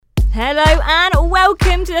Hello and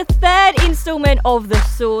welcome to the third instalment of the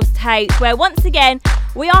Source Tapes, where once again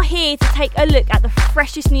we are here to take a look at the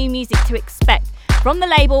freshest new music to expect from the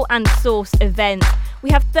label and Source events.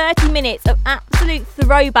 We have 30 minutes of absolute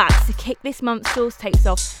throwbacks to kick this month's Source Tapes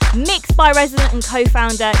off, mixed by resident and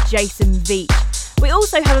co-founder Jason Veitch. We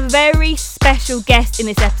also have a very special guest in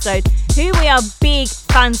this episode, who we are big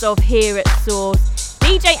fans of here at Source.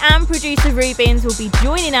 DJ and producer Roobinz will be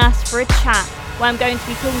joining us for a chat, where I'm going to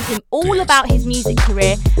be talking to him all about his music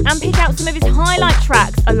career and pick out some of his highlight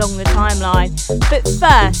tracks along the timeline. But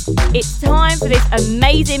first, it's time for this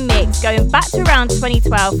amazing mix going back to around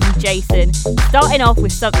 2012 from Jason, starting off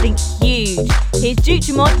with something huge. Here's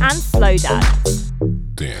Juchemont and Slow Dance.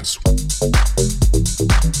 Dance.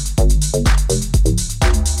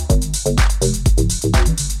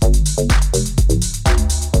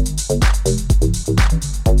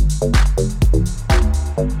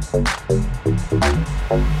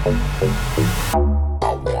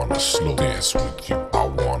 I wanna slow dance with you. I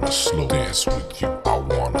wanna slow dance with you. I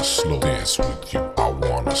wanna slow dance with you. I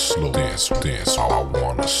wanna slow dance, dance. I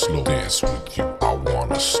wanna slow dance with you. I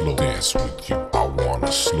wanna slow dance with you. I wanna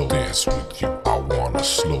slow dance with you. I wanna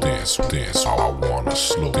slow dance, dance. I wanna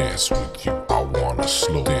slow dance with you. I wanna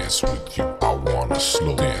slow dance with you. I wanna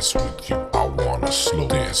slow dance with you. I wanna slow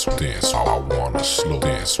dance, dance. I wanna slow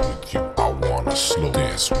dance with you. I wanna slow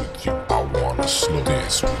dance with you. I wanna slow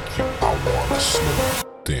dance with you. I wanna slow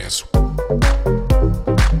dance.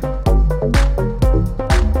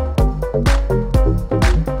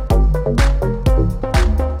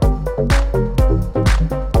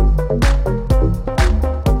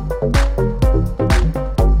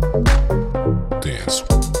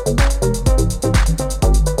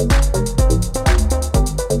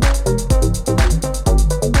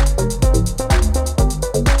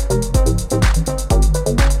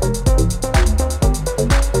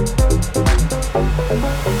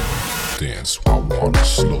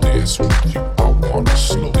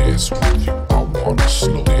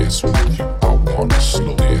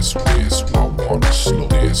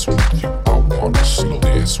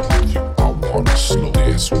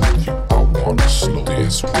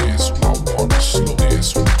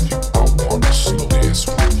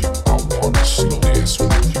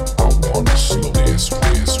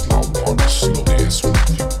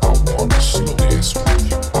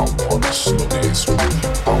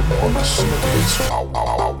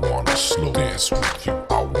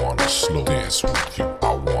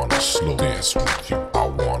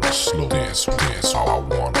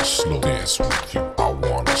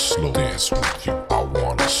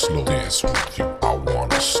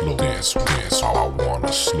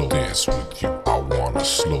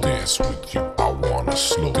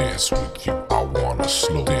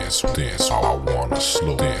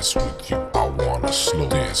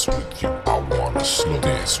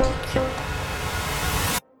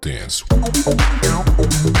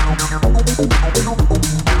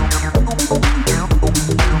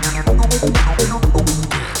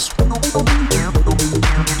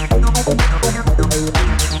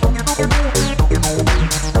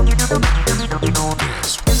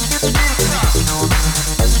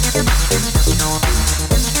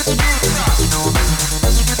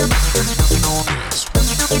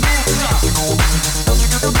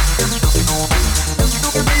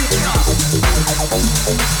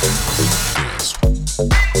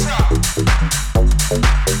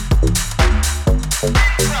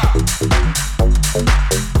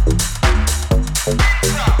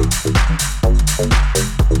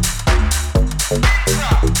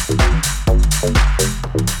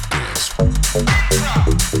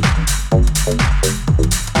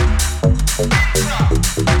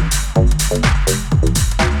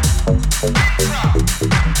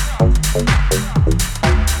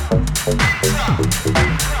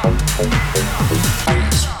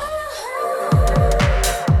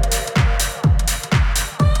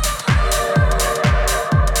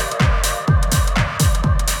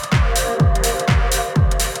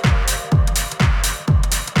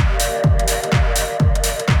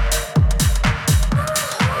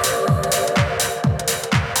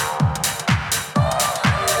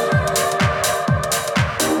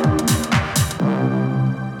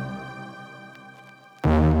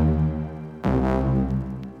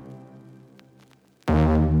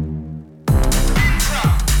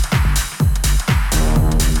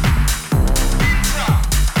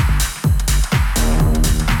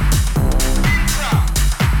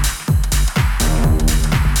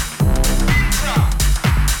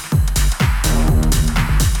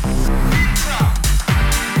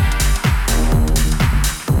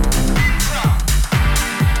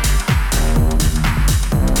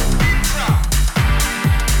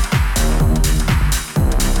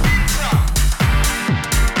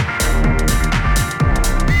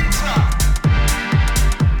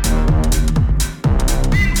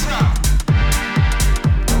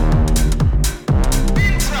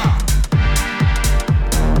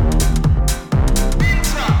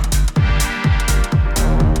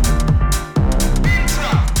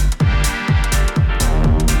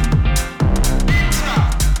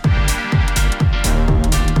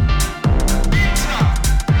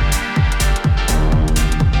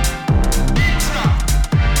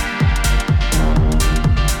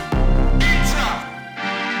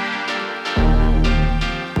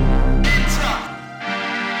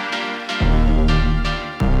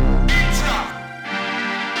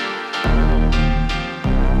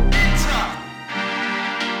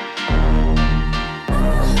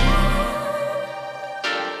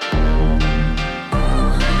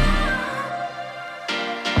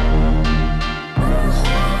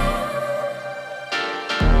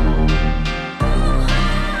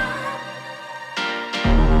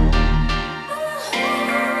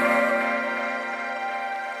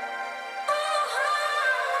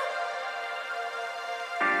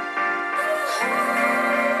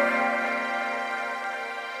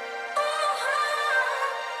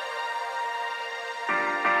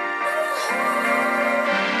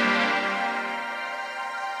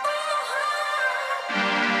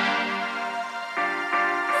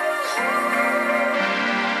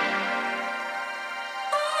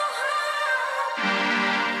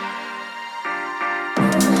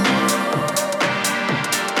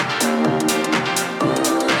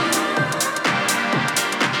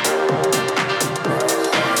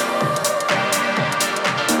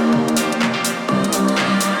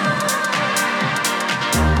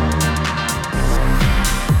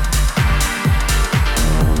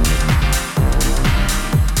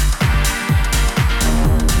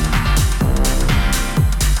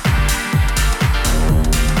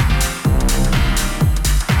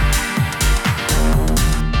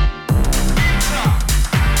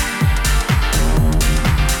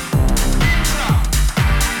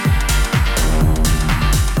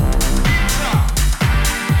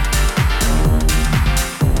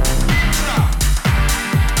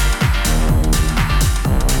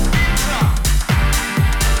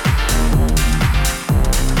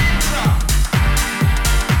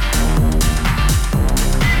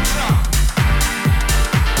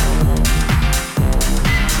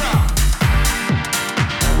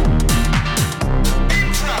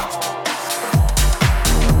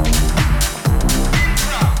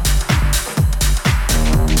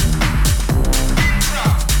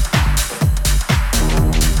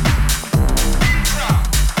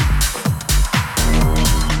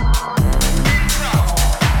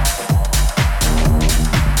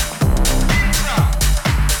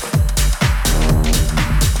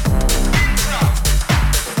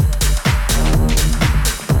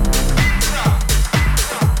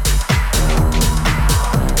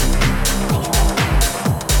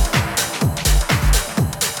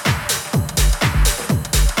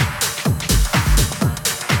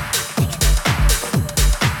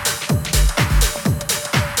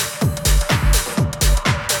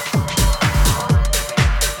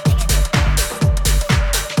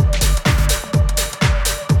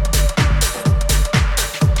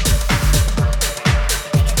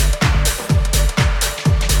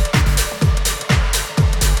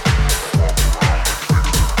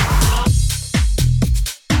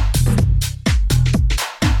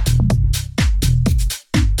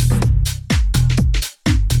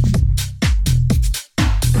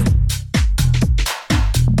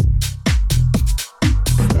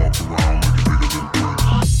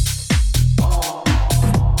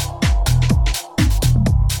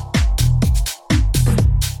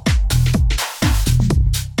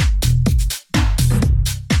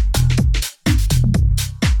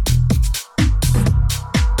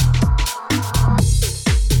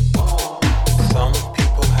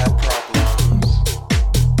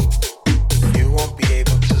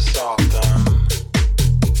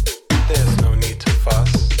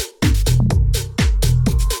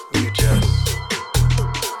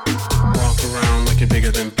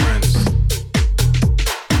 bigger than Prince.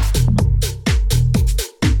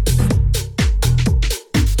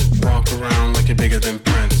 Walk around like you're bigger than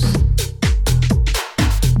Prince.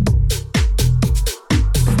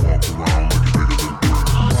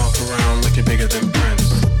 Walk around like you're bigger than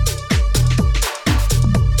Prince.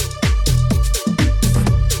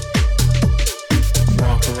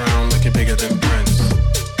 Walk around like you're bigger than Prince.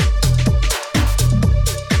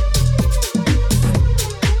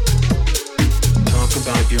 Talk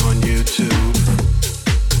about you on YouTube.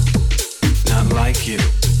 Not like you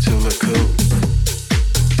to look cool.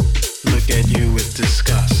 Look at you with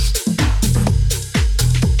disgust.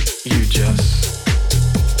 You just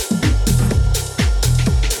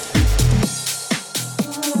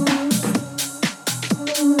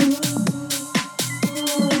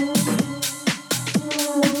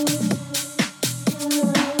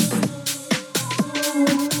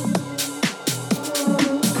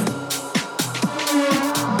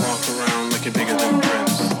walk around like you're bigger than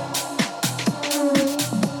Prince.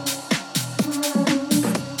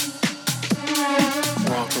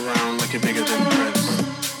 Walk around like you're bigger than Prince.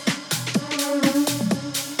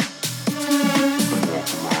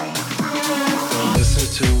 Don't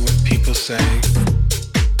listen to what people say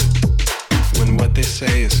when what they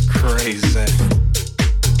say is crazy.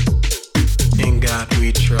 In God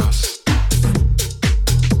we trust.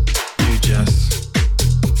 You just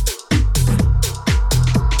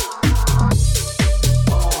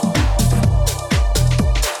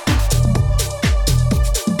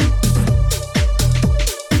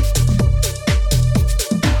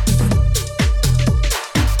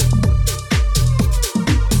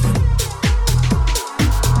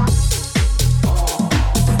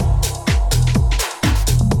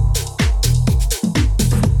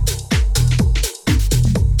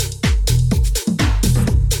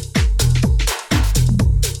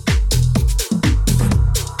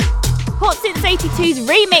Hot Since 82's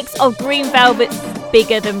remix of Green Velvet's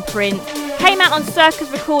Bigger Than Prince came out on Circus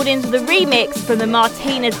Recordings with a remix from the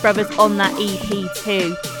Martinez brothers on that EP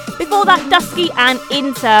too. Before that, Dusky and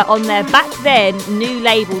Inter on their back then new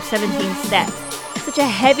label 17 Steps. Such a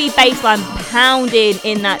heavy bass line pounding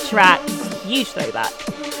in that track. Huge throwback.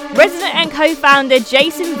 Resident and co-founder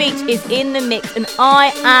Jason Veitch is in the mix and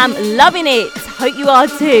I am loving it. Hope you are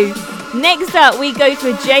too. Next up, we go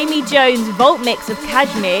to a Jamie Jones vault mix of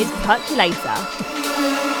Kashmir's Percolator.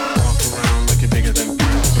 walk around like you're bigger than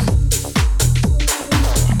Prince.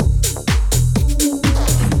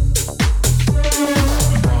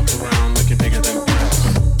 Walk around like you're bigger than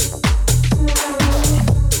Prince.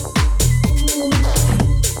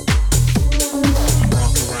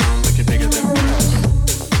 Walk around like you're bigger than Prince.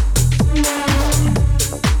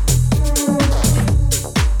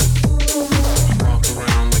 Walk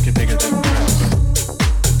around like you're bigger than Prince.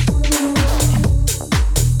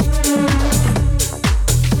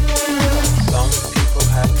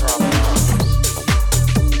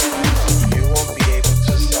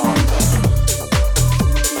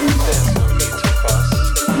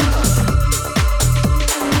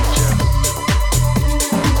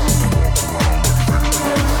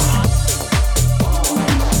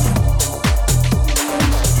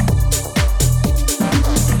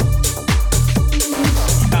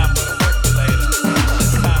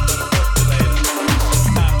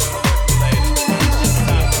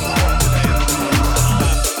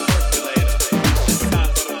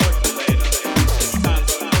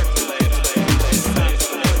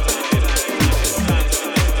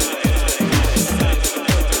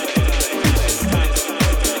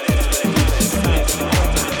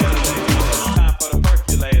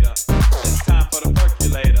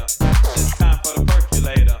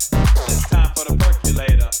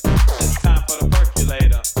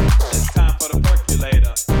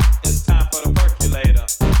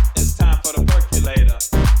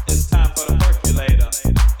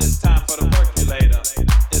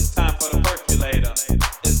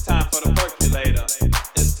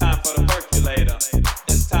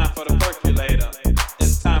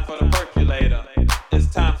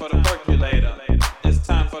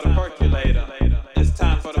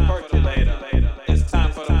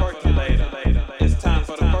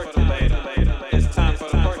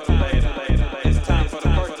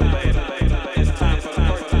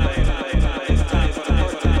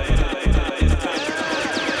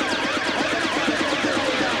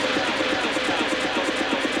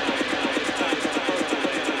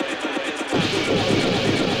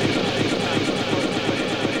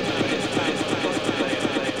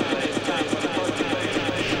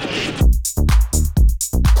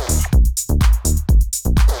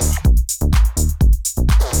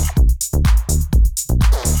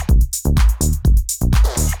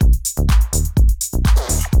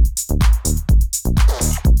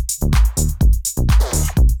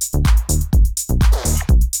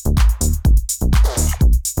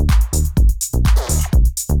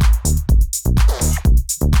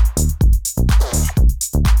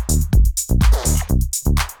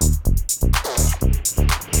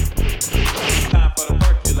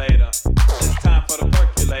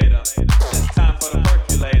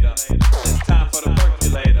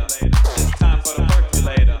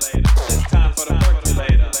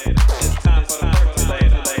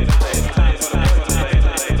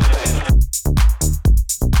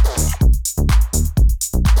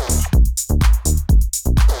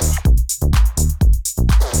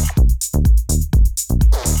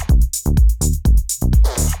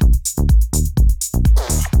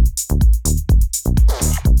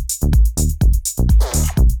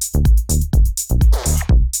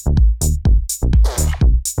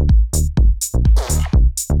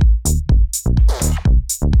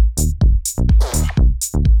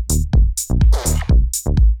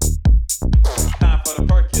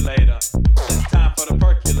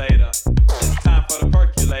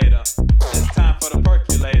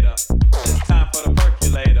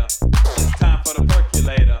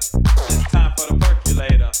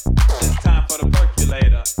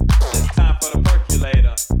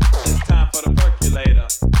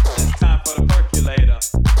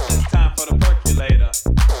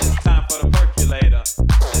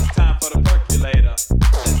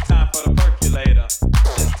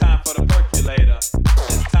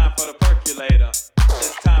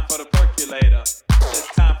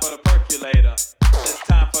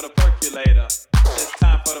 percolator. It's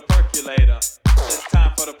time for the percolator. It's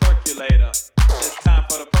time for the percolator. It's time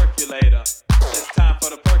for the percolator. It's time for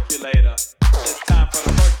the percolator. It's time for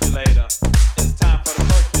the percolator. It's time for the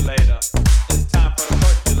percolator. It's time for the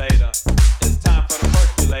percolator. It's time for the percolator. It's time for the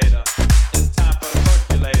percolator. It's time for the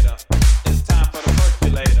percolator. It's time for the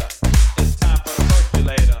percolator. It's time for the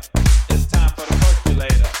percolator. It's time for the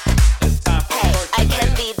percolator. I can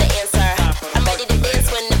be the answer. I'm ready to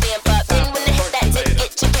dance when the vamp up. And when I hit that dick,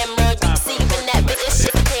 get your camera. You can see when that bitch is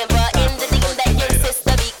shit tamper. In the DM that your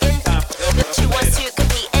sister beacon. If she wants to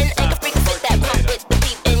compete in, I can freak fit that pump with the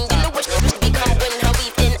peep in. You know what she become when her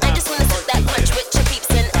weaving. I just wanna sit that lunch with your peeps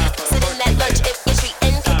in. Sit in that lunch if you're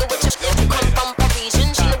treating. Kick it with your shit. You come from Parisian.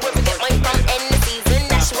 She know where we get mine from in the season.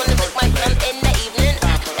 Now she wanna lick my plum in the evening.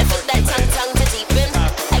 And put that tongue to deepen.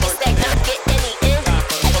 I guess that can get any in.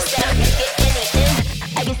 I guess that can get any in.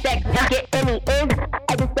 I guess that can get any in.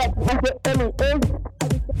 I guess that can get any in.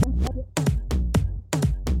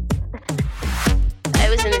 I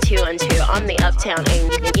was in the 212 on the uptown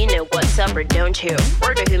end. You know what's up or don't you?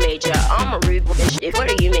 Word of who made ya? I'm a Roobinz.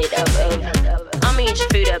 What are you made up of? I'ma eat your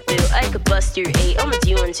food up, boo. I could bust your 8. I'ma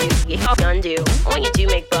do one too. Yeah, I'll undo. When you do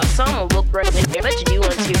make bucks, I'ma look right in there. Bet you do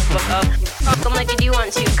want to. Fuck up. I'm like you do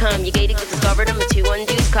want to come. You gated, get discovered. I'm a 2-1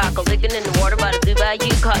 deuce. Cock a licking in the water by the blue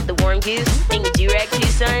bayou. Caught the warm goose. And you do rag too,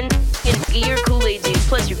 son. You're a Kool-Aid dude.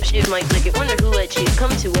 Plus your shit might flick it. Wonder who let you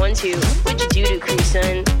come to 1-2. What you do to crew,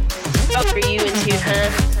 son? What for you into, huh?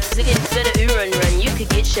 It gets better, ooh, run. You could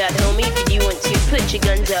get shot, homie, if you want to. Put your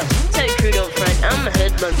guns up, tell your crew don't front. I'm a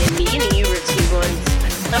hoodlum, baby, you know you were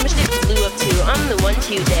 2-1s. I'm a shit you blew up to, I'm the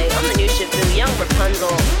 1-2 day. I'm the new Shifu, young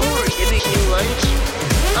Rapunzel. Or Shibu's new lunch.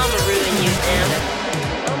 I'ma ruin you, man.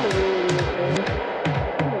 I'ma ruin you, man.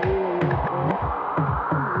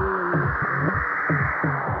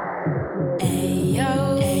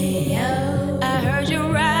 Ayo, I heard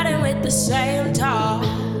you riding with the same tall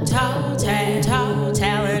talent.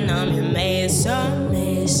 I'm your mason.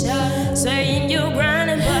 Saying you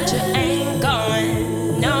grinding, but you ain't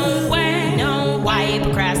going nowhere. No, why you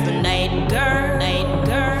procrastinating, girl?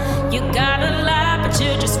 You got a lot, but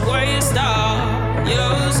you just waste all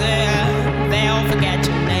yourself. They'll forget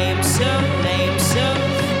your name soon.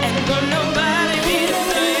 And will nobody be the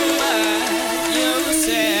same but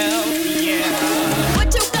yourself? Yeah.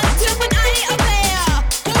 What you gonna do when I ain't aware?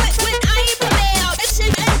 What when I ain't prepared? This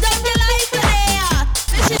shit ends up your life for there.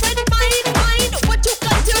 This shit with mine. What you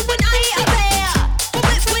gonna do when I ain't aware?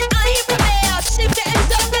 What when I ain't prepared? Shit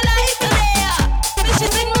ends up your life for there. This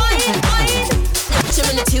shit with mine. You're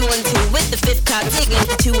in the 212 with the 5th cock, taking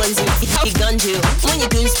the 2-1s you gun to. When your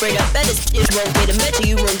goon sprayed up, bet this shit won't get a bet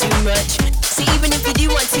you won't do much. See, even if you do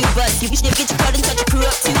want to bust, you should get your cut and touch your crew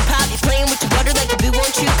up too. Pop, you playing with your butter like a boo,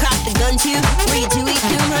 won't you? Cock the gun too. Where you do eat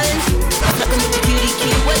doom, hun? Fucking with your cutie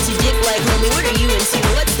cute. What's your dick like, homie? What are you into?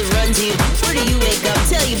 What's the run, dude? Where do you make up?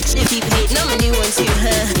 Tell you if you hating, I'm a new one too,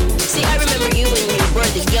 huh? See, I remember you when you were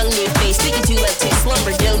the young new face. Speaking to like to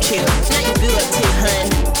slumber, don't you? Now you boo up too, hun.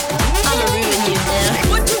 I'ma ruin you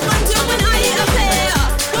now. What you gonna do when I ain't up there?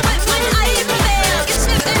 When I ain't prepared? Get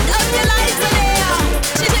shit end up your life for there.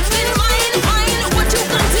 Shit been mine. What you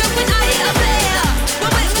gonna do when I ain't up there?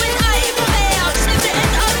 When I ain't prepared? Shit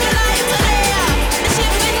end up your life for there.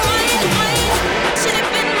 Shit been mine. Shit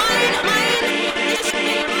been mine. Shit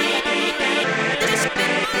been mine.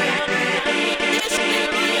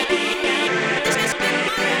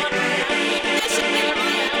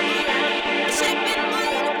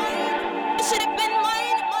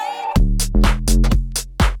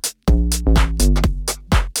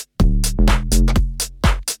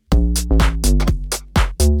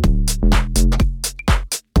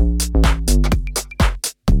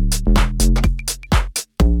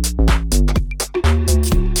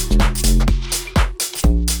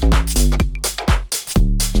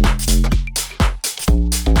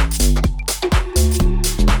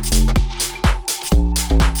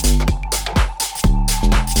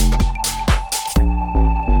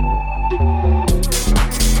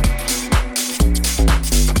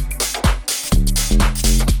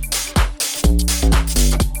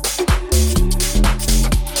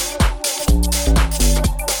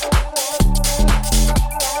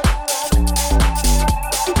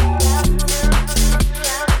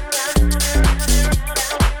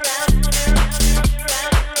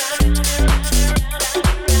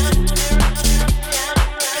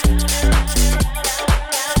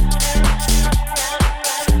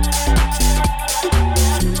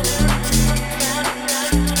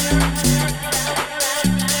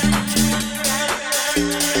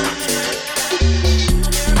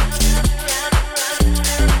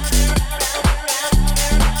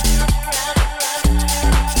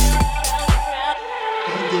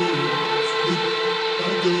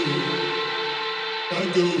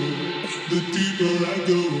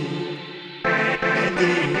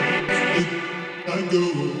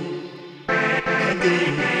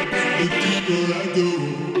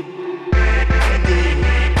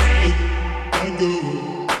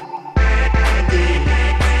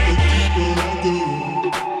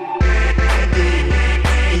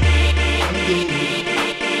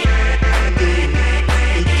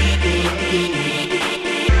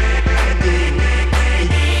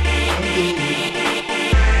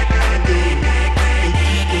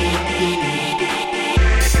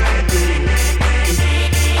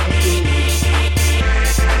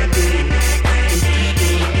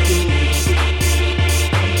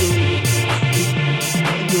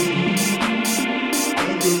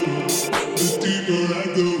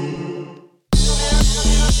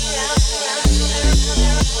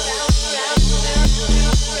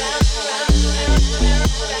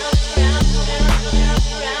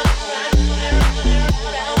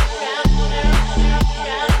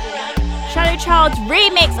 Child's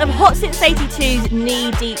remix of Hot Since 82's Knee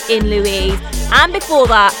Deep in Louise. And before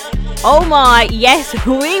that, oh my, yes,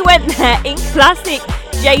 we went there in classic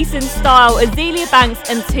Jason style, Azealia Banks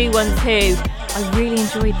and 212. I really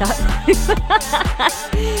enjoyed that.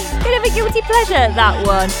 Bit of a guilty pleasure, that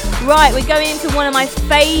one. Right, we're going into one of my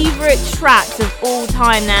favourite tracks of all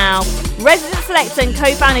time now. Resident selector and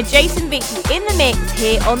co-founder Jason Veitch is in the mix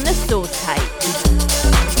here on the Source Tape.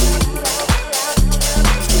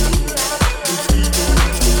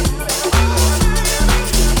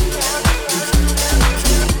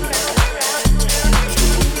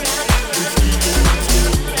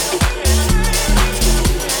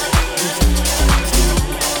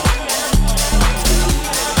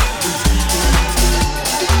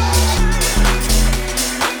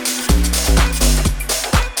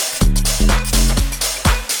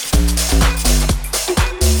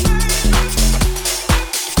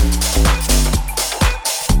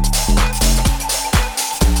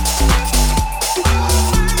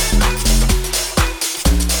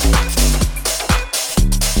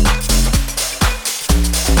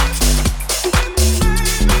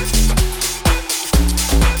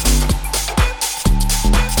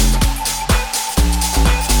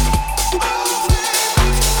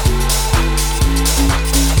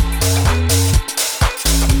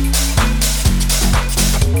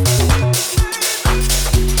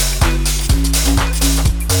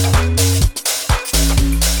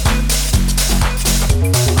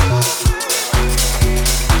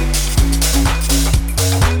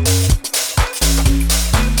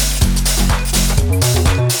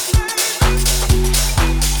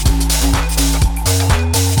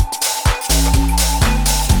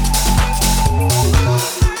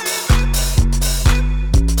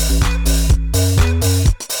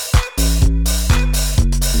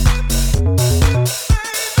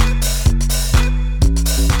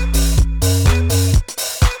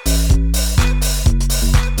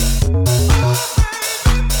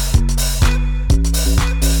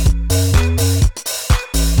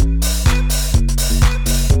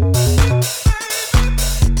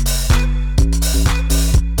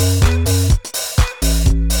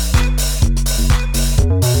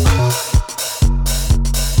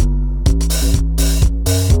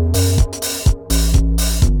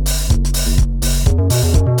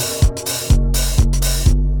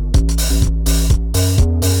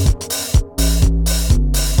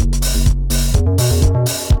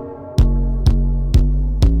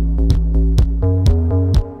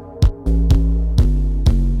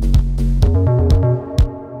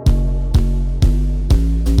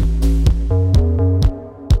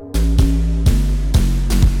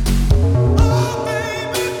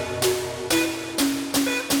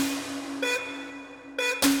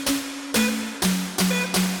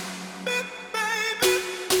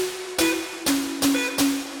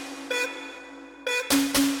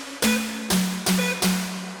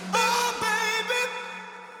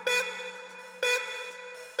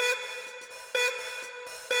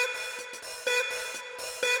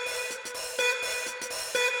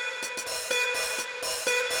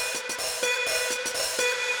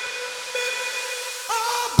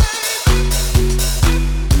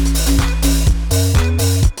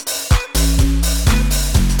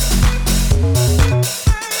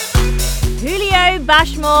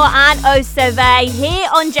 Bashmore and Oseve here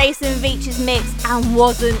on Jason Veitch's mix, and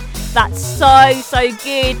wasn't that so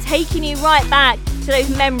good, taking you right back to those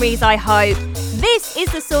memories, I hope. This is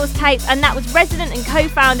the Source Tapes, and that was resident and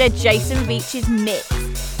co-founder Jason Veitch's mix.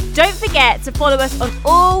 Don't forget to follow us on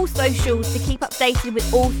all socials to keep updated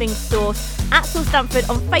with all things Source, at Source Stamford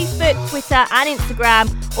on Facebook, Twitter and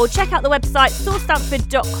Instagram, or check out the website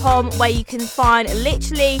sourcestamford.com, where you can find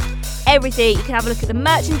literally everything. You can have a look at the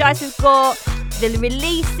merchandise we've got, the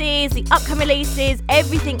releases, the upcoming releases,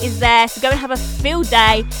 everything is there. So go and have a field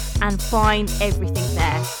day and find everything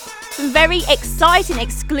there. Some very exciting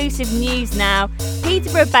exclusive news now.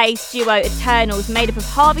 Peterborough-based duo Eternals, made up of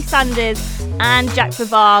Harvey Sanders and Jack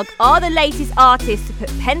Favag, are the latest artists to put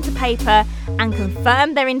pen to paper and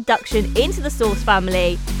confirm their induction into the Source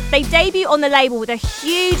family. They debut on the label with a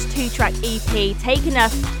huge 2-track EP, taking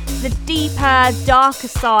us to the deeper, darker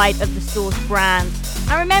side of the Source brand.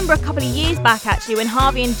 I remember a couple of years back actually when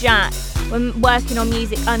Harvey and Jack were working on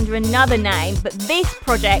music under another name, but this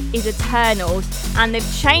project is Eternals, and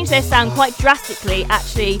they've changed their sound quite drastically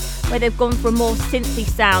actually, where they've gone for a more synthy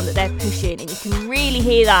sound that they're pushing, and you can really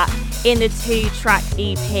hear that in the 2-track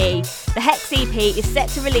EP. The Hex EP is set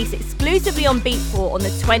to release exclusively on Beatport on the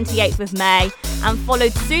 28th of May and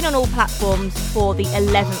followed soon on all platforms for the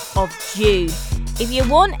 11th of June. If you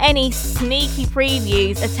want any sneaky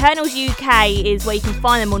previews, Eternals UK is where you can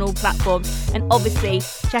find them on all platforms. And obviously,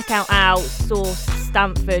 check out our Source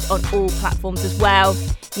Stanford on all platforms as well.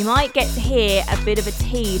 You might get to hear a bit of a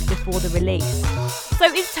tease before the release. So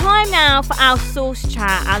it's time now for our Source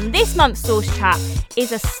Chat, and this month's Source Chat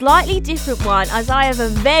is a slightly different one as I have a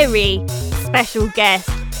very special guest,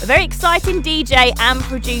 a very exciting DJ and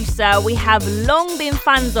producer we have long been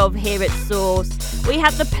fans of here at Source. We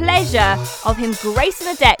have the pleasure of him gracing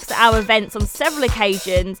the decks at our events on several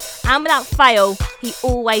occasions, and without fail, he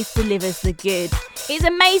always delivers the goods. It's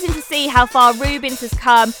amazing to see how far Roobinz has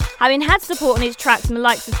come, having had support on his tracks from the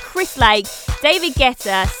likes of Chris Lake, David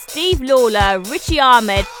Guetta, Steve Lawler, Richie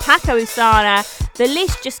Ahmed, Paco Usana. The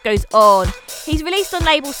list just goes on. He's released on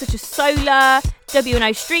labels such as Solar,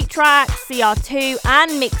 W&O Street Tracks, CR2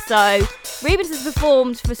 and Mixo. Roobinz has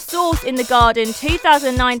performed for Source in the Garden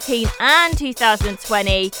 2019 and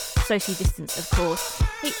 2020, socially distanced of course.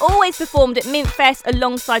 He always performed at Mintfest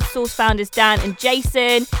alongside Source founders Dan and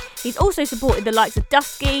Jason. He's also supported the likes of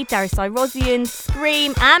Dusky, Darius Irosian,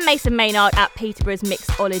 Scream and Mason Maynard at Peterborough's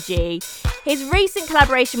Mixology. His recent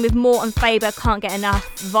collaboration with Moore and Faber, Can't Get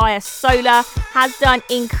Enough via Solar, has done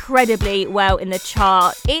incredibly well in the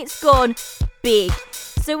chart. It's gone big.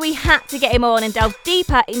 So we had to get him on and delve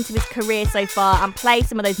deeper into his career so far and play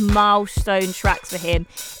some of those milestone tracks for him.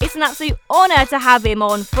 It's an absolute honour to have him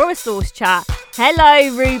on for a Source Chat.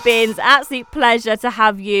 Hello Roobinz, absolute pleasure to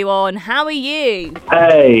have you on. How are you?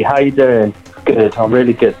 Hey, how you doing? Good, I'm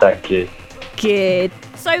really good, thank you. Good.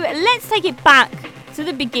 So let's take it back to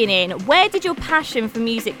the beginning. Where did your passion for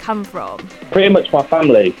music come from? Pretty much my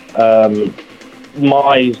family.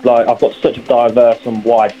 I've got such a diverse and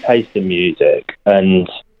wide taste in music, and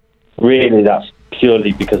really that's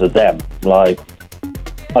purely because of them. Like,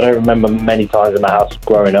 I don't remember many times in the house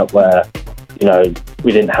growing up where, you know,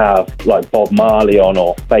 we didn't have like Bob Marley on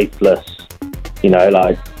or Faithless. You know,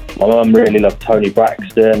 like my mum really loved Tony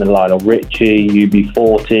Braxton and Lionel Richie,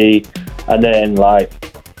 UB40, and then like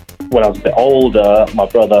when I was a bit older, my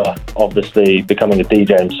brother obviously becoming a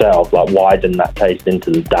DJ himself, like widened that taste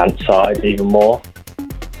into the dance side even more.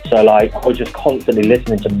 So like I was just constantly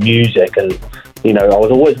listening to music, and you know I was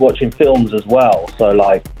always watching films as well. So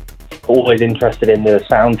like always interested in the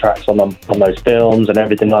soundtracks on those films and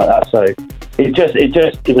everything like that. So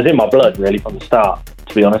it was in my blood really from the start,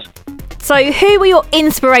 to be honest. So who were your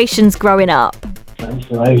inspirations growing up?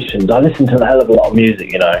 Inspirations? I listened to a hell of a lot of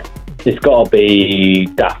music, you know. It's got to be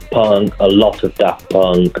Daft Punk, a lot of Daft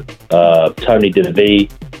Punk, Tony DeVee,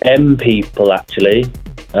 M People actually,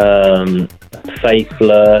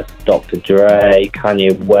 Faithless, Dr. Dre,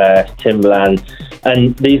 Kanye West, Timbaland,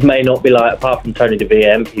 and these may not be like, apart from Tony DeVee,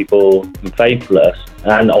 M People, and Faithless,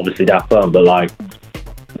 and obviously Daft Punk, but like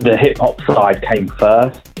the hip hop side came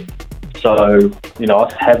first. So, you know, I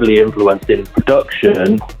was heavily influenced in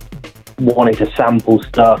production, wanting to sample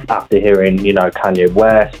stuff after hearing, you know, Kanye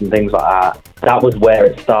West and things like that. That was where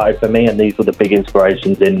it started for me, and these were the big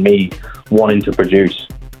inspirations in me wanting to produce.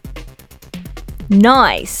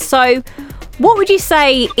 Nice. So what would you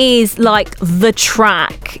say is like the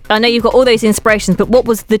track? I know you've got all those inspirations, but what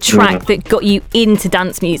was the track that got you into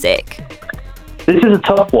dance music? This is a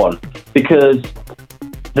tough one because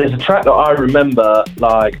there's a track that I remember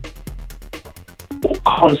like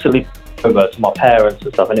constantly over to my parents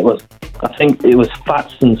and stuff, and I think it was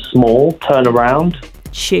Fats and Small, Turn Around.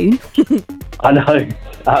 Tune. I know,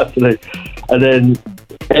 absolutely. And then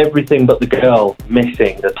Everything But the Girl,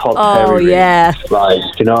 Missing, the Todd Terry. Oh, yeah. Like,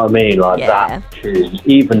 do you know what I mean? Like that tune,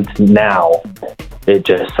 even to now, it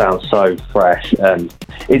just sounds so fresh. And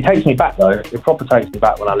it takes me back, though. It proper takes me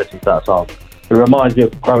back when I listen to that song. It reminds me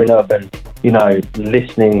of growing up and, you know,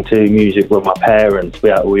 listening to music with my parents.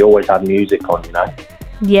 We always had music on, you know.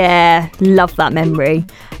 Yeah, love that memory.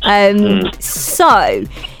 So,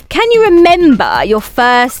 can you remember your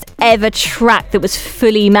first ever track that was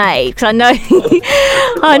fully made? Because I know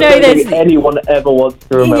I don't think anyone ever wants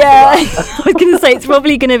to remember that. I was going to say it's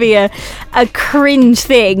probably going to be a cringe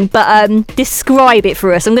thing, but describe it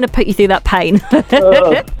for us. I'm going to put you through that pain.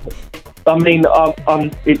 I mean,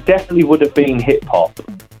 it definitely would have been hip hop.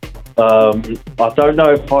 I don't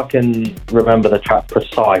know if I can remember the track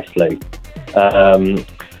precisely.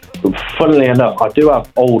 Funnily enough, I do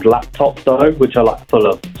have old laptops though, which are like full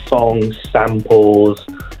of songs, samples,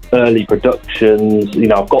 early productions. You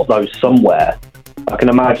know, I've got those somewhere. I can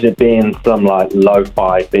imagine it being some like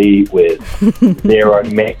lo-fi beat with zero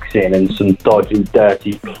mixing and some dodgy,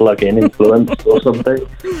 dirty plug-in influence or something.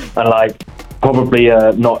 And like,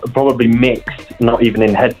 probably mixed, not even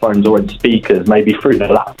in headphones or in speakers, maybe through the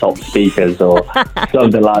laptop speakers or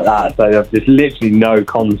something like that. So there's literally no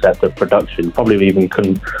concept of production. Probably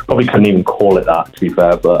couldn't even call it that, to be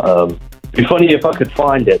fair. But it'd be funny if I could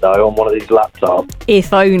find it though on one of these laptops.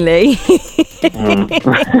 If only.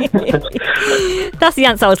 That's the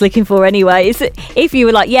answer I was looking for anyway. If you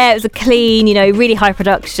were like, yeah, it was a clean, really high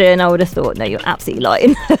production, I would have thought, no, you're absolutely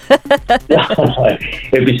lying.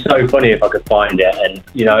 It'd be so funny if I could find it, and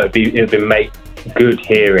it'd be make good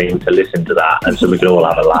hearing to listen to that, and so we could all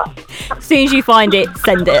have a laugh. As soon as you find it,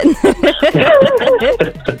 send it.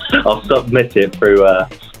 I'll submit it through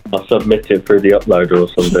the uploader or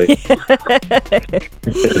something.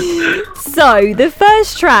 So the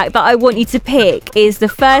first track that I want you to pick is the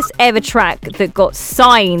first ever track that got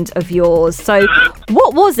signed of yours. So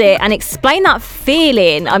what was it, and explain that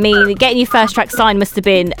feeling? I mean, getting your first track signed must have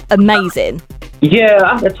been amazing.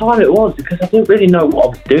 Yeah, at the time it was, because I didn't really know what I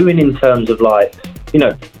was doing in terms of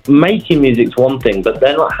making music's one thing, but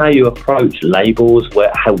then how you approach labels,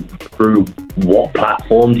 through what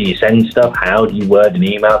platform do you send stuff, how do you word an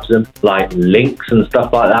email to them, links and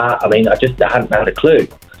stuff like that. I mean, I hadn't had a clue,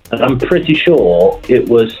 and I'm pretty sure it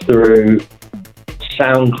was through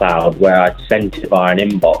SoundCloud where I sent it via an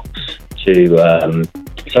inbox to.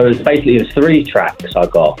 So it was 3 tracks I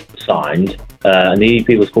got signed, and the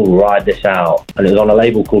EP was called Ride This Out, and it was on a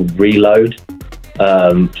label called Reload.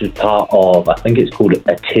 Which is part of, I think it's called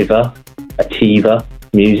Ativa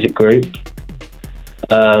music group,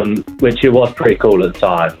 which it was pretty cool at the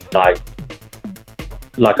time.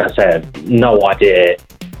 Like I said, no idea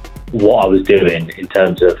what I was doing in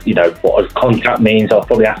terms of, what a contract means. I was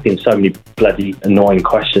probably asking so many bloody annoying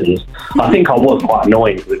questions. I think I was quite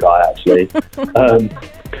annoying to the guy, actually.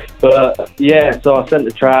 But yeah, so I sent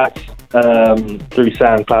the tracks through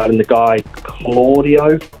SoundCloud, and the guy,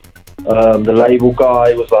 Claudio, the label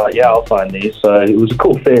guy, was like, yeah, I'll sign these. So it was a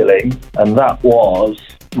cool feeling, and that was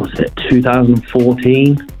it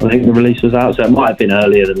 2014? I think the release was out, so it might have been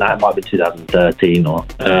earlier than that. It might have been 2013 or...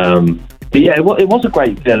 But yeah, it was a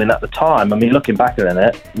great feeling at the time. I mean, looking back at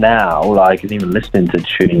it now, and even listening to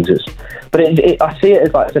tunes, I see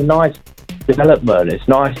it as it's a nice development. It's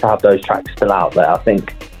nice to have those tracks still out there. I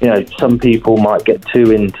think, some people might get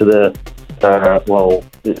too into the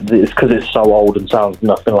it's because it's so old and sounds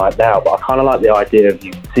nothing like now, but I kind of like the idea of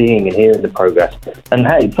you seeing and hearing the progress. And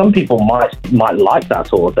hey, some people might like that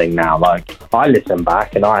sort of thing now. I listen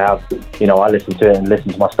back and I listen to it and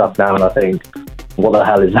listen to my stuff now, and I think, what the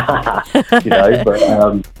hell is that? But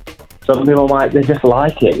some people they just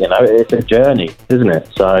like it. It's a journey, isn't it?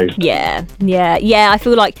 So yeah. I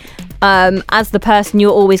feel like as the person,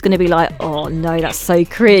 you're always going to be like, oh no, that's so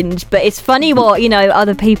cringe. But it's funny what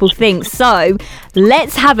other people think. So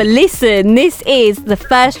let's have a listen. This is the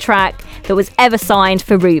first track that was ever signed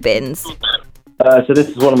for Roobinz. So this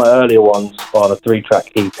is one of my earlier ones on a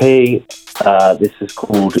 3-track EP. This is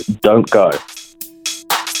called Don't Go.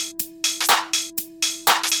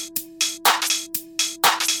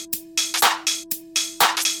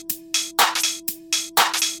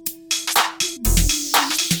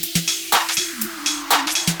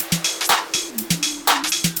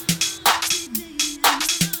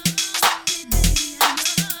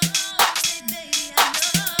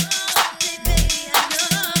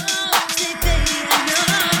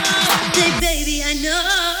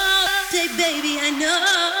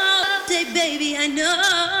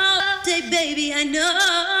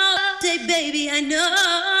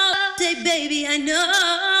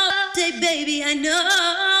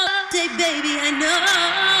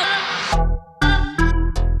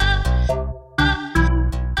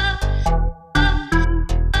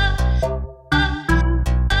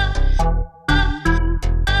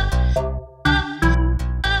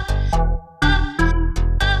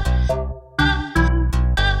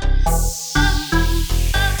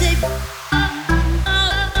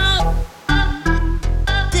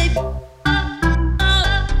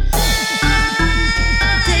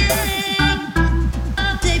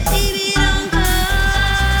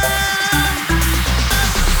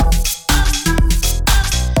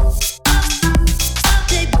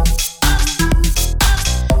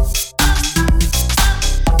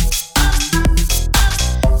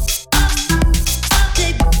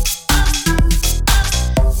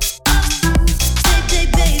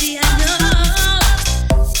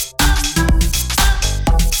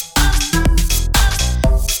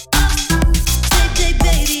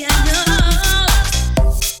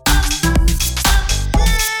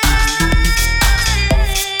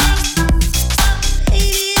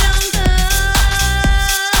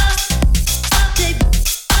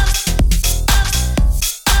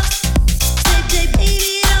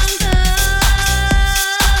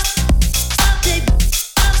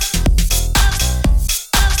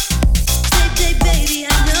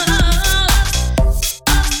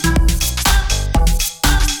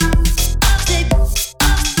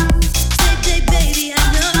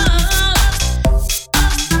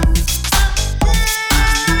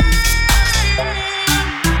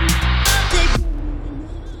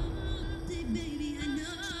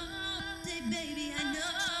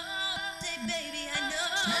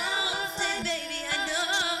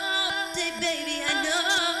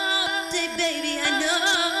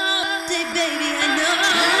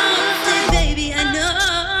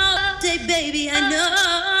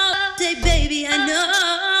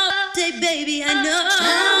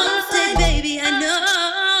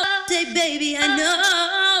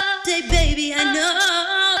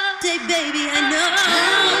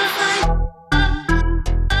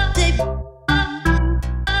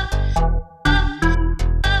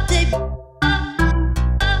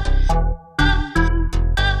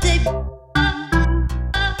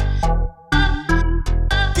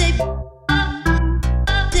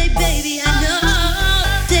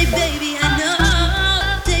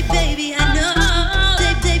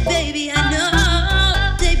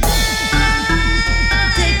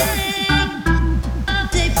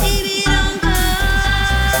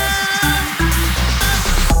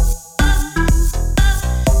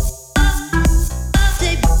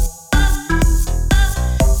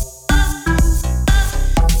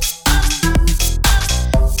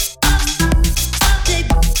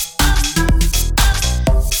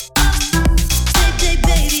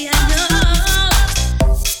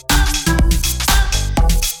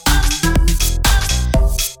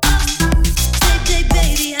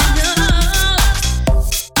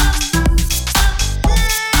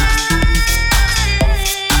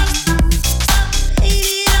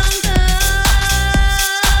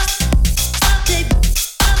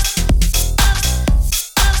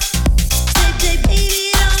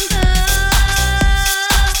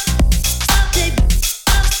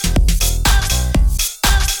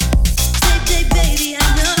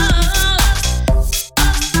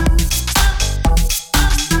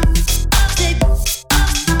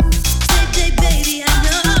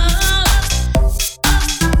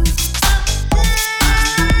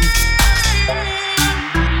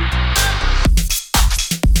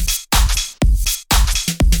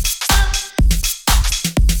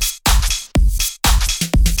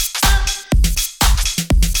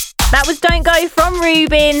 That was Don't Go from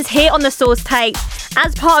Roobinz here on the Source Tapes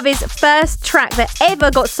as part of his first track that ever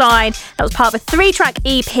got signed. That was part of a 3-track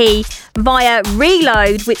EP via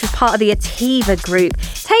Reload, which was part of the Ativa group,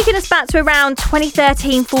 taking us back to around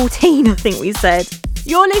 2013-14, I think we said.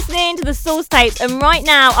 You're listening to the Source Tapes, and right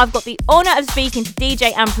now I've got the honour of speaking to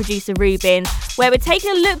DJ and producer Roobinz, where we're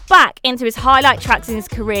taking a look back into his highlight tracks in his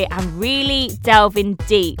career and really delving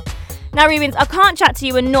deep. Now, Roobinz, I can't chat to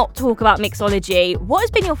you and not talk about Mixology. What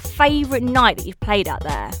has been your favourite night that you've played out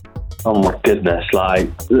there? Oh my goodness, like,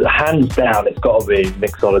 hands down, it's got to be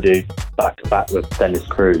Mixology back to back with Dennis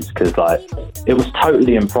Cruz, because like, it was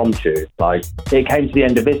totally impromptu. Like, it came to the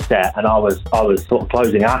end of his set and I was sort of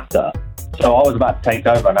closing after. So I was about to take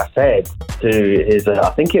over and I said to his, I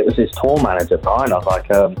think it was his tour manager, Brian, I was like,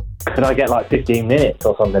 could I get like 15 minutes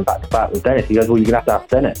or something back to back with Dennis? He goes, well, you're going to have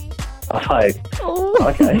Dennis. I was like,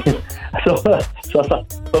 okay. so I was like,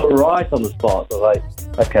 put right on the spot. So I was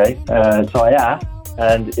like, okay. So I asked,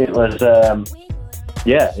 and it was,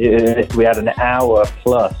 we had an hour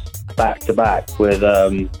plus back to back with,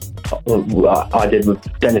 I did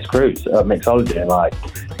with Dennis Cruz at Mixology, and like,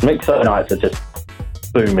 Mixo nights are just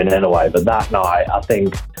booming anyway, but that night, I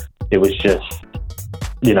think it was just,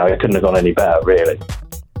 it couldn't have gone any better, really.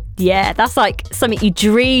 Yeah, that's like something you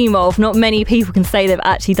dream of. Not many people can say they've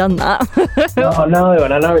actually done that. Oh, no,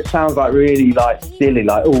 and I know it sounds like really like silly,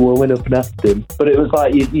 like, oh, I went up and asked him. But it was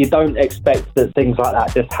like, you don't expect that things like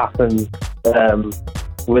that just happen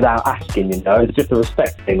without asking, It's just a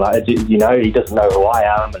respect thing. Like, he doesn't know who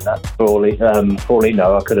I am, and that's for all he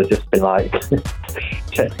know, I could have just been like,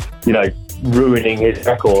 ruining his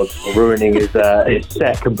records, ruining his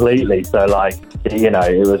set completely. So like, it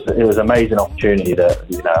was an amazing opportunity that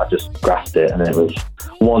I just grasped it, and it was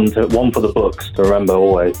one for the books to remember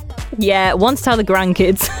always. Yeah, one to tell the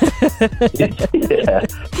grandkids. Yeah,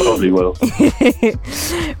 probably will.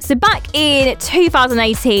 So back in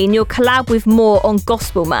 2018, your collab with Moore on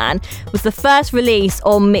Gospel Man was the first release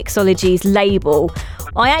on Mixology's label.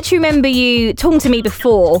 I actually remember you talking to me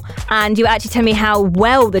before, and you actually told me how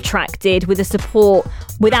well the track did with the support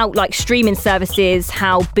without like streaming services,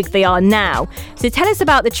 how big they are now. So tell us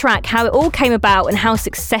about the track, how it all came about and how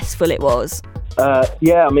successful it was.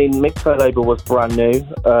 Mixo label was brand new.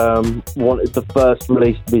 Wanted the first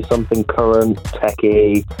release to be something current,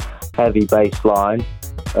 techie, heavy bass line.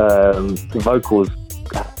 The vocals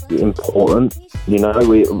important, we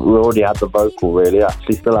already had the vocal really.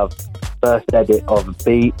 Actually still have first edit of a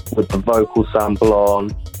beat with the vocal sample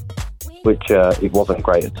on, which it wasn't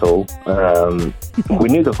great at all. We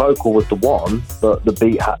knew the vocal was the one, but the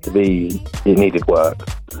beat it needed work.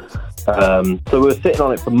 So we were sitting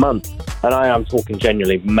on it for months, and I am talking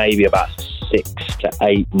genuinely maybe about 6 to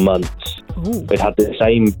 8 months. Ooh. We'd had the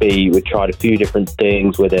same beat, we tried a few different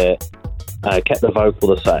things with it, kept the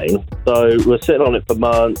vocal the same. So we were sitting on it for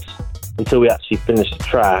months until we actually finished the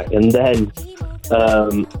track, and then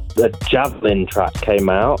the Javelin track came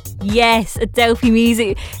out. Yes, Adelphi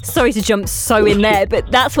Music. Sorry to jump so in there,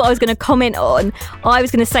 but that's what I was going to comment on. I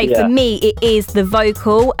was going to say, for me, it is the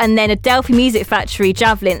vocal, and then Adelphi Music Factory,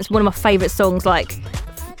 Javelin, it's one of my favourite songs,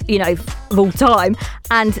 of all time.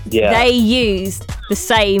 And they used the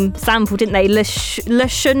same sample, didn't they? Le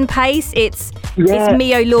Shun Pace. It's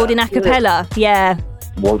Mio Lord in a cappella. Yeah.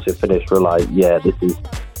 Once it finished, we're like, this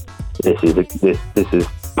is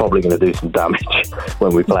probably going to do some damage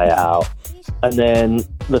when we play it out. And then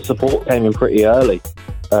the support came in pretty early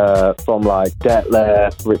from like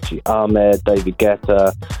Detlef, Richie Ahmed, David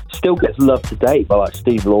Guetta. Still gets love to date by like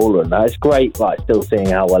Steve Lawler and that. It's great, like still seeing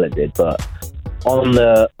how well it did. But on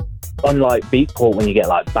like Beatport, when you get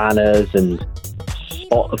like banners and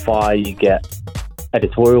Spotify, you get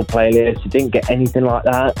editorial playlists. You didn't get anything like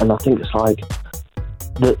that, and I think it's like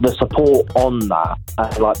the support on that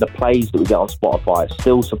and like the plays that we get on Spotify, it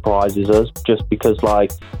still surprises us, just because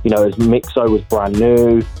like, as Mixo was brand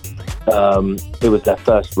new, it was their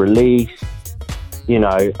first release, and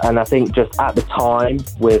I think just at the time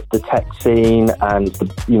with the tech scene and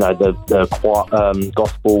the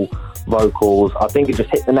gospel vocals, I think it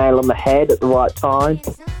just hit the nail on the head at the right time.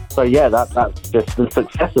 So that's just the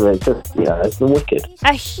success of it. It's just, it's been wicked.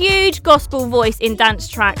 A huge gospel voice in dance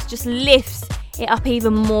tracks just lifts it up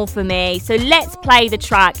even more for me. So let's play the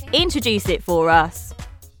track, introduce it for us.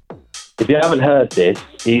 If you haven't heard this,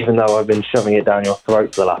 even though I've been shoving it down your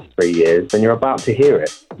throat for the last 3 years, then you're about to hear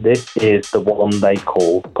it. This is the one they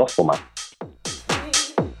call Gospel Man.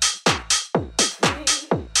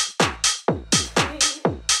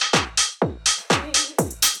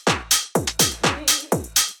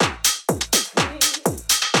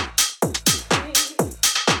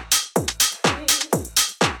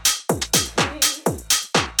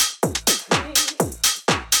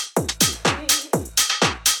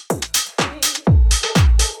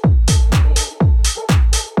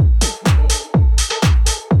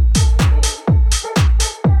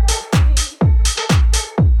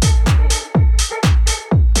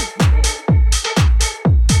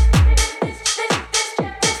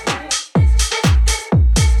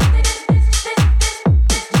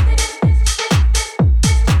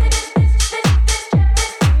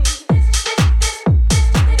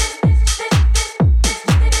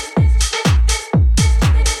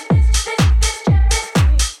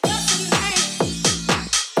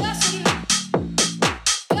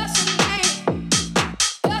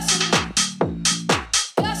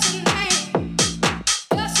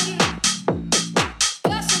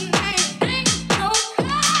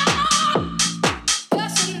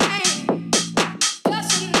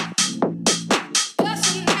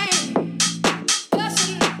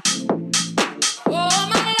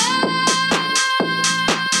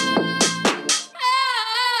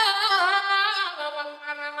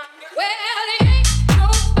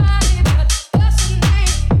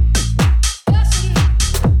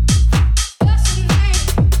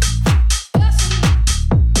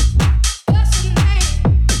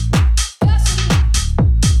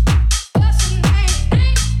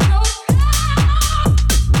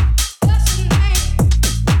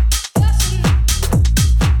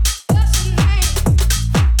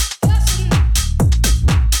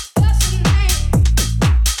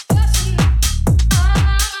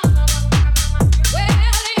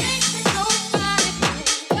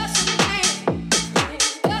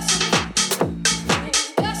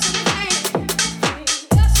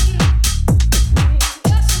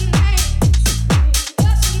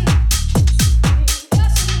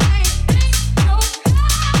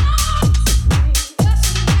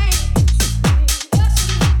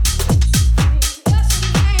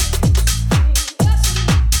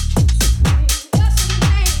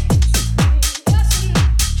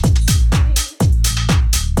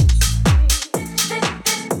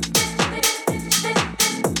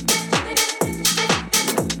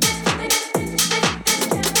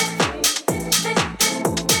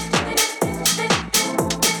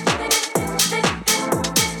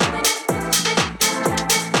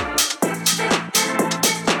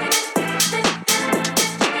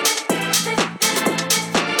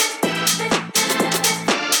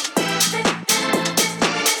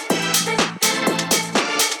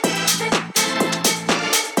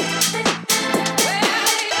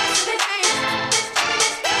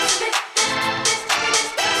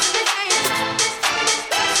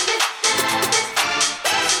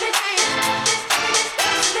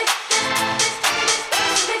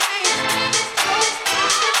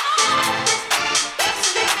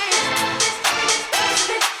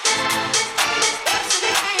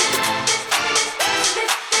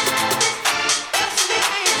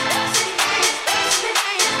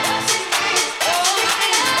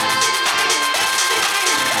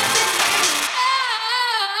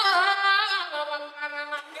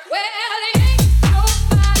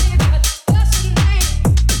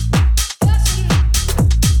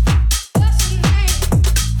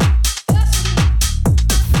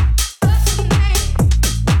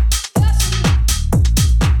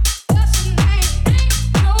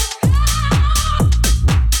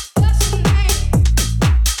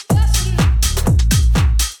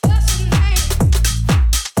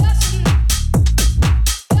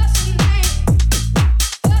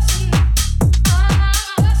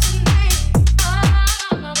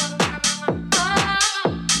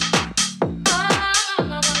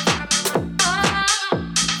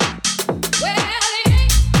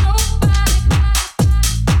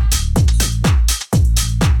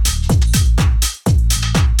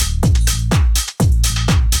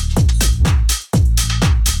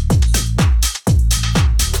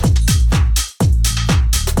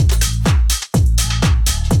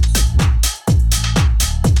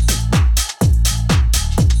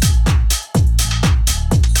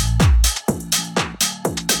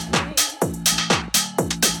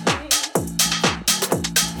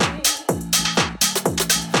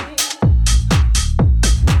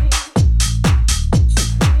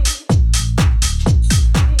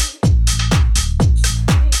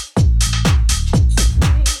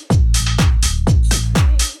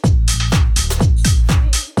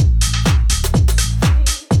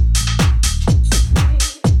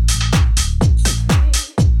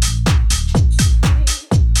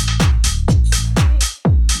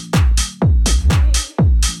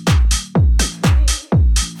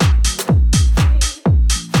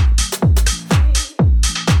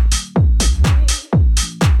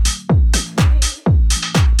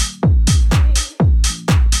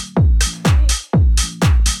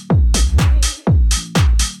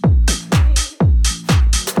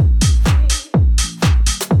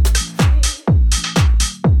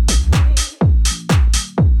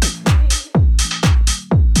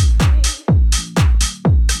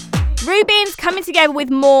 coming together with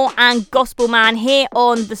More and Gospel Man here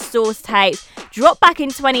on the Source Tapes. Dropped back in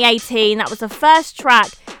 2018. That was the first track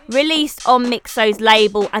released on Mixo's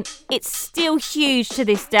label, and it's still huge to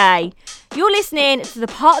this day. You're listening to the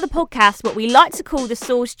part of the podcast what we like to call the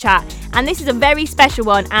Source Chat, and this is a very special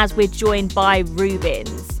one as we're joined by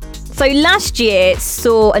Roobinz. So last year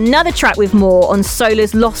saw another track with More on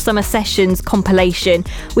Solar's Lost Summer Sessions compilation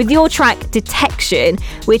with your track Detection,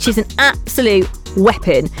 which is an absolute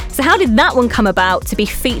weapon. So how did that one come about to be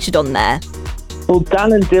featured on there? Well,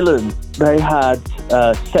 Dan and Dylan, they had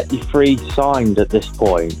Set You Free signed at this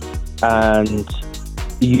point, and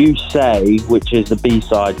You Say, which is the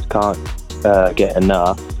B-sides Can't Get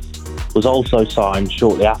Enough, was also signed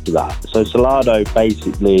shortly after that. So Solardo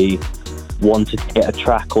basically wanted to get a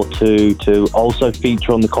track or two to also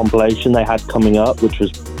feature on the compilation they had coming up, which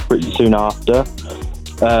was pretty soon after.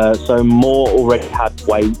 So More already had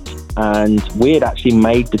weight, and we had actually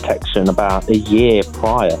made Detection about a year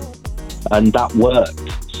prior, and that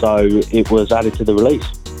worked. So it was added to the release.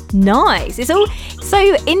 Nice. It's all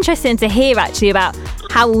so interesting to hear actually about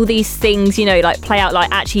how all these things, you know, like play out. Like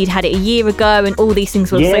actually you'd had it a year ago and all these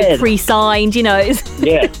things were so pre-signed, you know.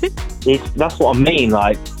 Yeah, that's what I mean.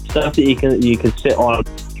 Like stuff that you can sit on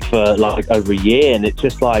for like over a year, and it's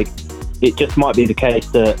just like, it just might be the case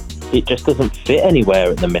that it just doesn't fit anywhere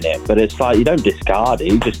at the minute. But it's like you don't discard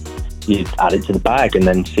it, you add it to the bag and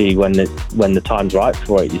then see when the time's right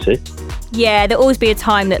for it, you see. Yeah, there'll always be a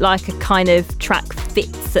time that like a kind of track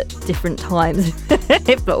fits at different times,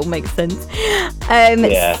 if that all makes sense.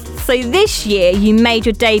 Yeah. So this year you made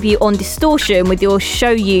your debut on Distortion with your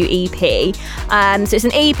Show You EP. So it's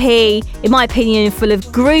an EP, in my opinion, full of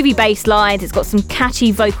groovy bass lines. It's got some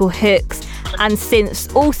catchy vocal hooks and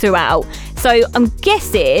synths all throughout. So I'm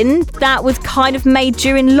guessing that was kind of made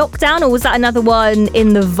during lockdown, or was that another one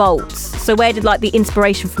in the vaults? So where did like the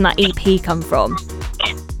inspiration from that EP come from?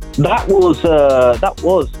 That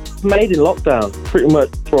was made in lockdown, pretty much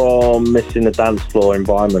from missing the dance floor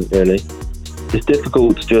environment, really. It's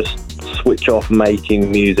difficult to just switch off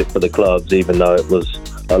making music for the clubs, even though it was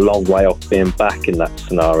a long way off being back in that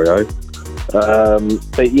scenario.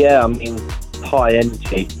 But yeah, I mean, high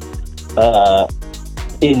energy,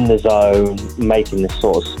 in the zone, making this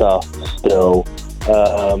sort of stuff still.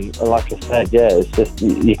 Like I said, yeah, it's just,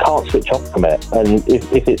 you can't switch off from it. And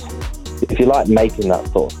if you like making that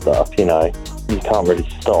sort of stuff, you know, you can't really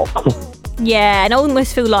stop. Yeah, and I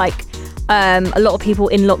almost feel like a lot of people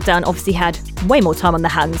in lockdown obviously had way more time on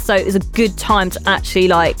their hands, so it was a good time to actually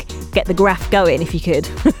like get the graph going if you could.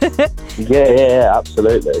 yeah,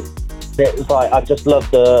 absolutely. It's like, I just love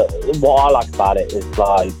what I like about it is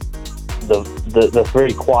like the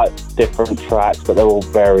three quite different tracks, but they're all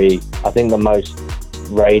very, I think the most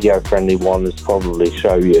radio friendly one is probably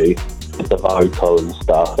Show You, with the vocal and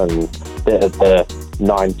stuff, and a bit of the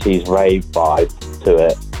 90s rave vibe to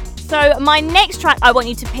it. So my next track I want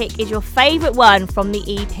you to pick is your favourite one from the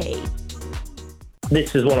EP.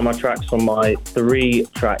 This is one of my tracks from my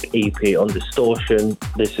 3-track EP on Distortion.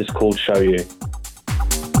 This is called Show You.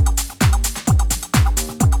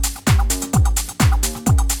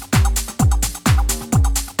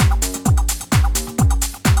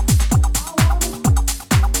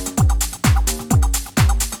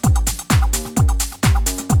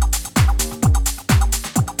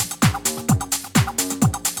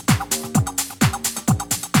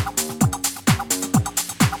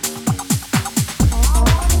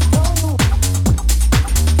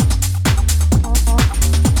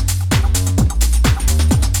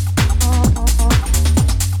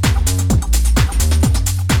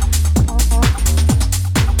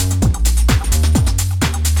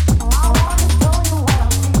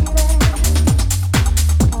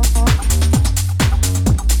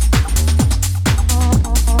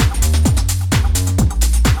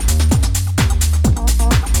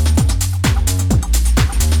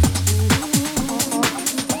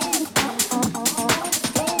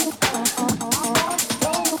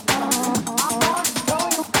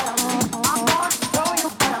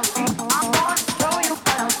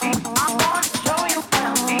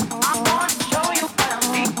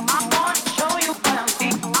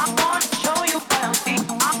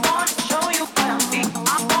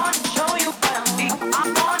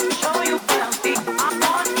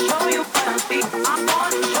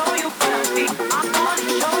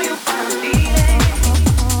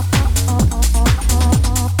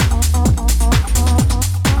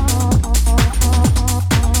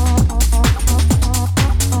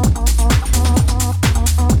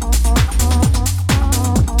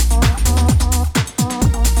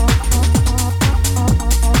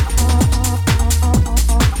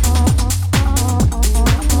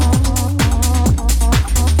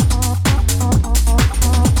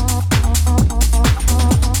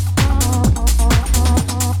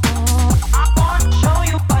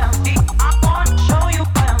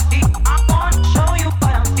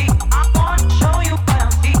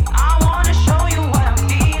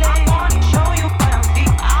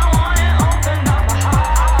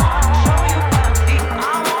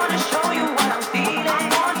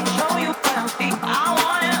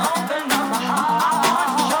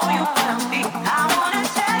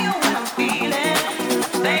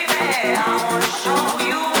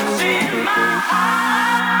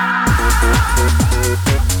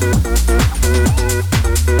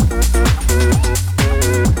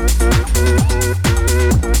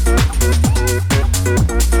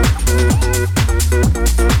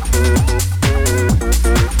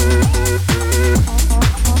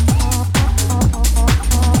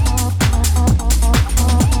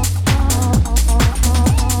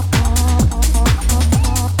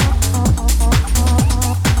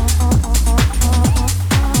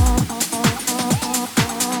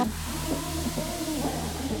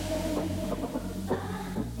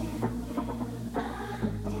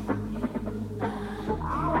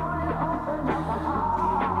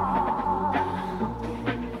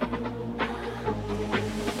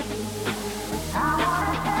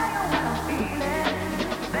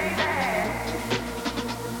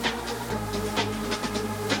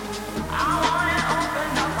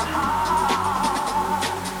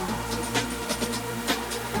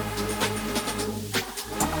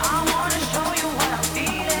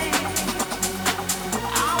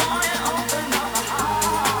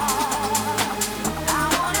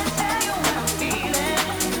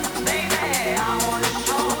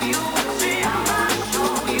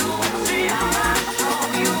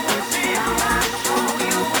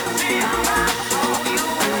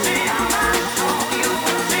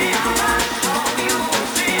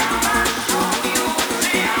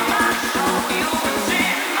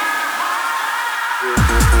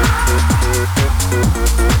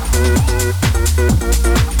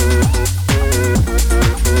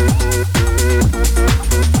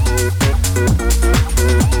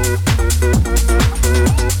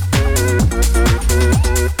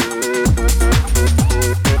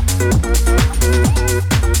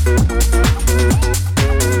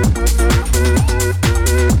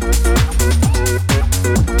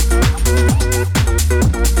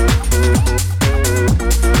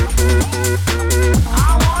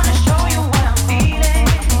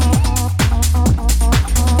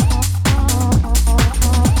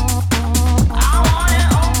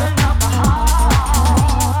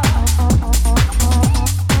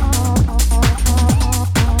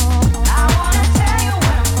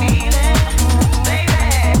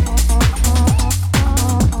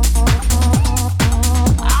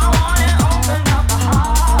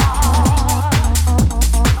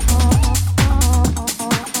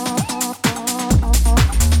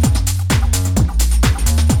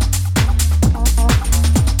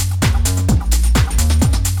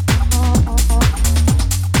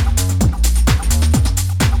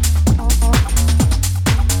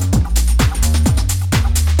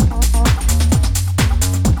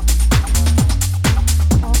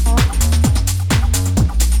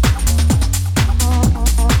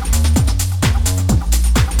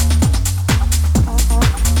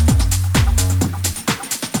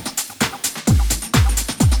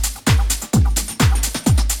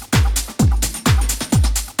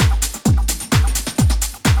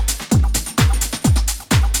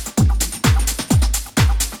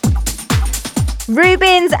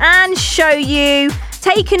 and Show You,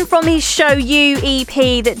 taken from his Show You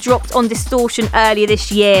EP that dropped on Distortion earlier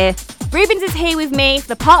this year. Roobinz is here with me for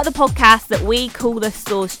the part of the podcast that we call the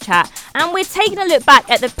Source Chat, and we're taking a look back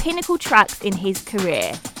at the pinnacle tracks in his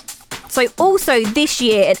career. So also this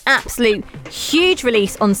year, an absolute huge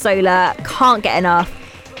release on Solar, Can't Get Enough.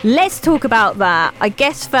 Let's talk about that. I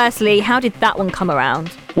guess firstly, how did that one come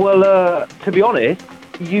around? Well, to be honest,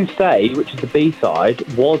 You Say, which is the B-side,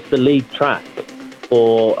 was the lead track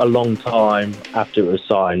for a long time after it was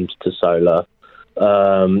signed to Solar.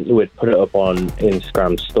 We'd put it up on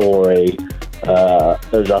Instagram story. I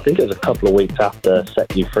think it was a couple of weeks after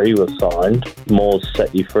Set You Free was signed, Moore's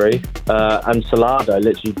Set You Free. And Solardo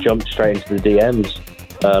literally jumped straight into the DMs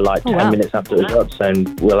 10 minutes after it was up,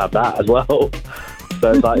 saying, we'll have that as well.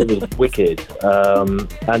 So it's it was wicked.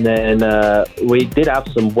 And then we did have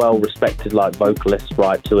some well-respected vocalists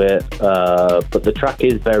write to it, but the track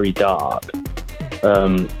is very dark.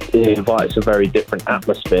 It invites a very different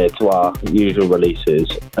atmosphere to our usual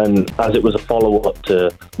releases, and as it was a follow-up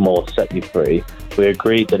to More Set You Free, we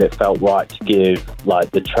agreed that it felt right to give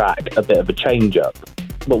the track a bit of a change-up,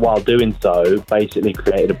 but while doing so basically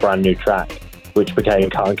created a brand new track which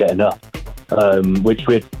became Can't Get Enough, which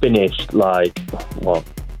we'd finished literally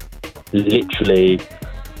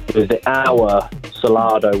it was the hour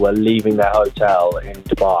Solardo were leaving their hotel in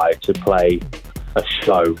Dubai to play a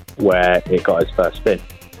show where it got its first spin.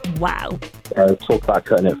 Wow. Talk about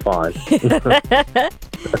cutting it fine.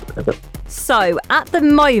 So, at the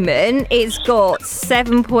moment, it's got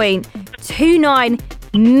 7.29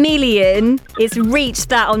 million. It's reached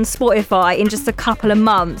that on Spotify in just a couple of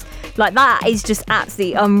months. That is just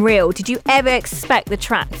absolutely unreal. Did you ever expect the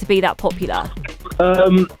track to be that popular?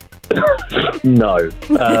 No.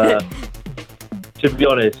 To be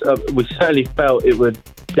honest, we certainly felt it would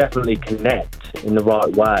definitely connect in the right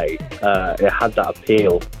way. It had that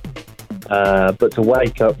appeal, but to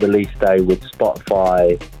wake up release day with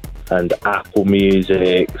Spotify and Apple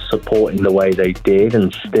Music supporting the way they did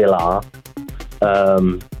and still are,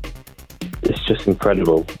 it's just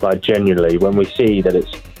incredible. Genuinely, when we see that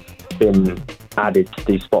it's been added to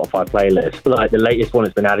these Spotify playlists, the latest one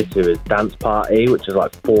it's been added to is Dance Party, which is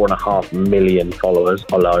 4.5 million followers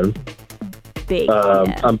alone. Big,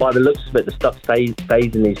 And by the looks of it, the stuff stays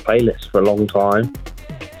in these playlists for a long time.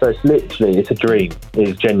 So it's a dream.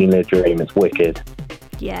 It's genuinely a dream. It's wicked.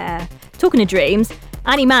 Yeah. Talking of dreams,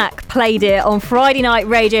 Annie Mac played it on Friday night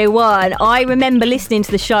Radio 1. I remember listening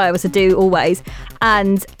to the show, as I do always,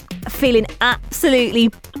 and feeling absolutely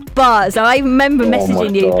buzzed. I remember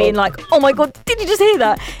messaging you being oh my God, did you just hear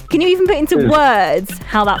that? Can you even put into words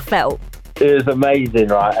how that felt? It was amazing,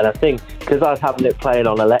 right? And I think because I was having it playing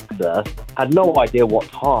on Alexa, I had no idea what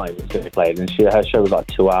time it was going to be played, and her show was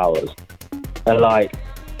 2 hours. And I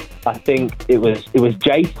think it was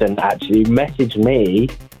Jason actually messaged me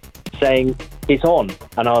saying it's on,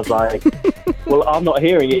 and I was like, well, I'm not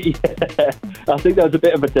hearing it yet. I think there was a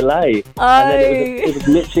bit of a delay, and then it was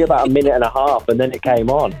literally about a minute and a half, and then it came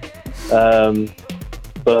on.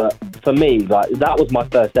 But for me, that was my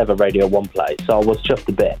first ever Radio 1 play, so I was just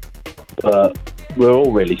a bit. But we're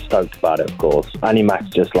all really stoked about it, of course. Annie Mac's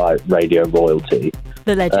just radio royalty.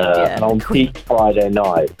 The legend, yeah. And on peak Friday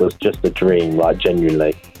night was just a dream,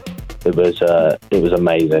 genuinely. It was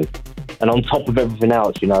amazing. And on top of everything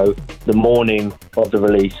else, the morning of the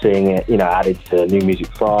release, seeing it, added to New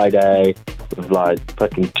Music Friday, with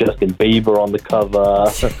fucking Justin Bieber on the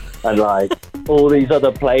cover, and all these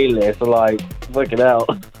other playlists are fucking hell.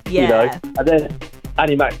 Yeah. And then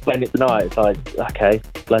Annie Mac's playing it tonight. It's okay,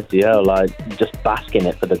 bloody hell, just bask in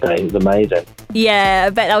it for the day. It was amazing. Yeah,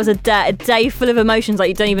 I bet that was a day full of emotions.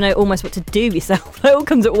 You don't even know almost what to do with yourself. It all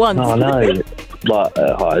comes at once. Oh, I know. It's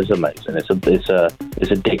amazing. It's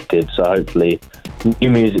addictive. So hopefully, new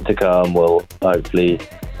music to come will hopefully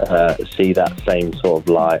see that same sort of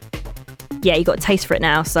light. Yeah, you got a taste for it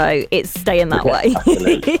now, so it's staying that way.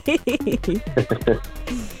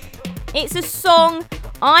 It's a song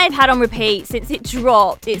I've had on repeat since it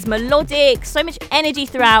dropped. It's melodic, so much energy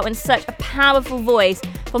throughout, and such a powerful voice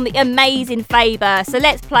from the amazing Faber. So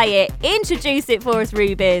let's play it. Introduce it for us,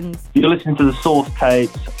 Roobinz. You're listening to the Source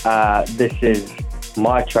Tapes. This is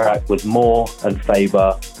my track with Moore and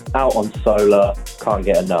Faber, out on Solar, Can't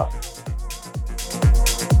Get Enough.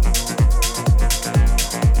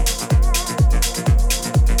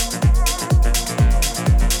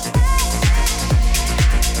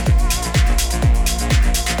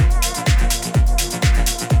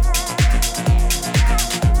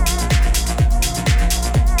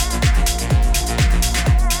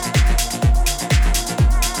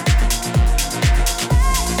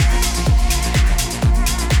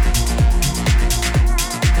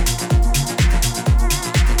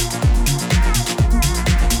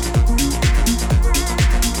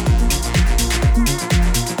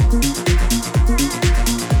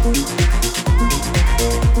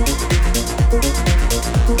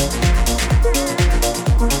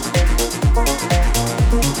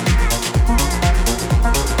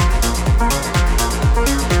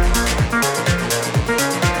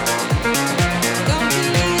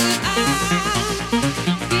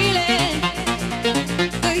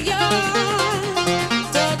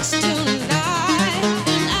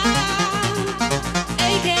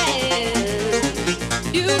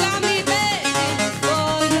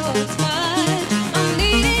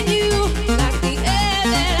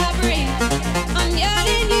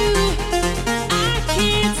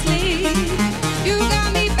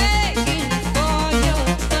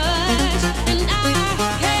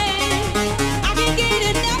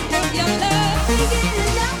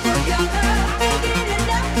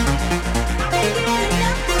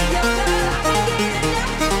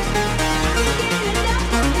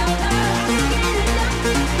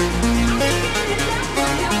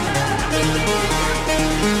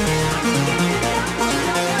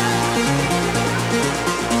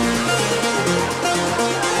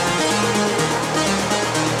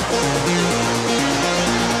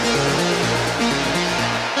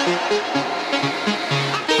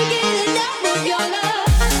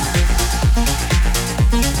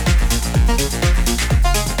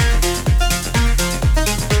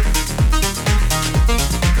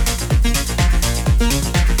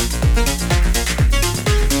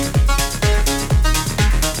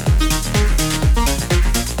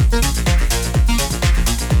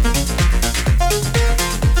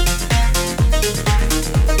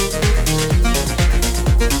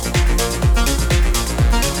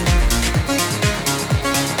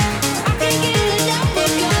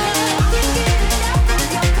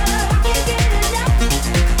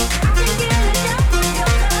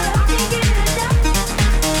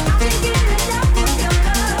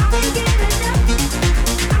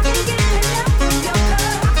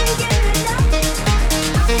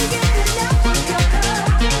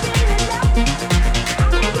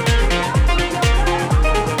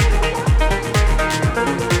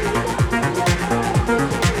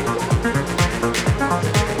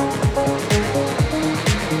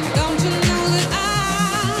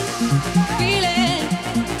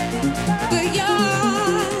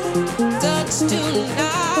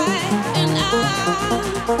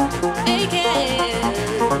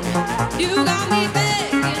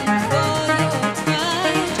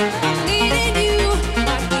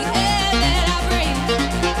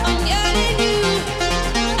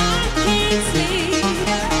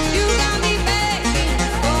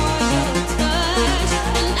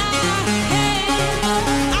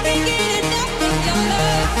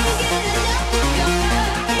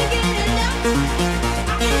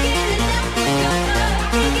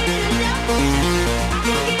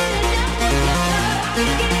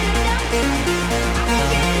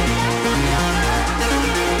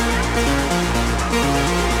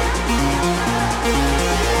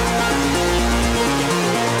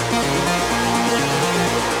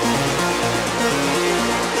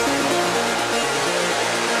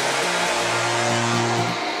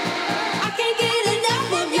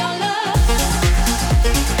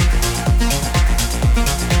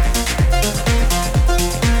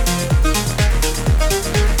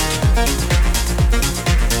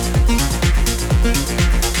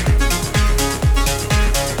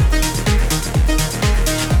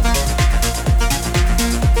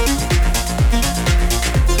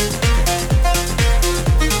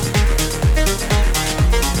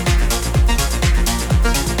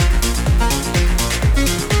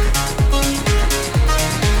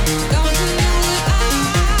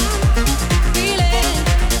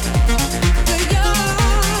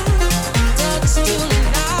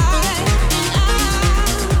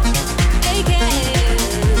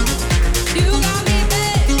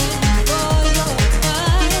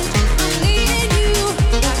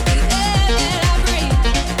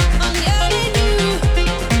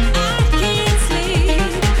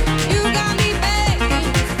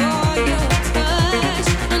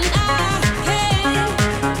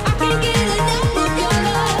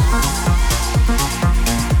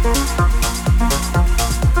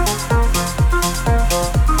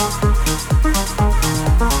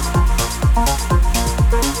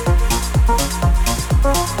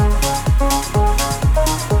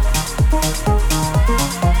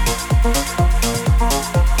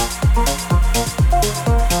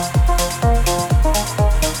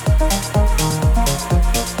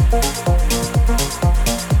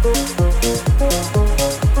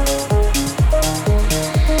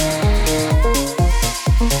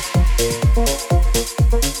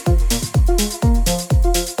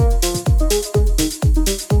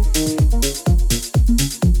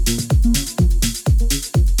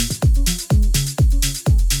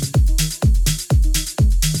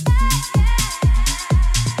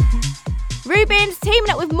 Roobinz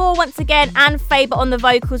teaming up with More once again, and Faber on the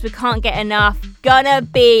vocals. We can't get enough. Gonna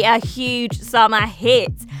be a huge summer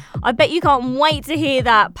hit. I bet you can't wait to hear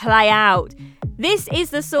that play out. This is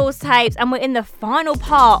the Source Tapes, and we're in the final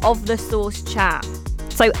part of the Source chat.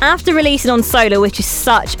 So after releasing on solo, which is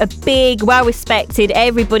such a big, well-respected,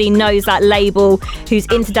 everybody knows that label who's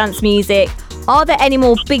into dance music, are there any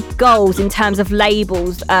more big goals in terms of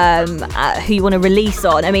labels who you want to release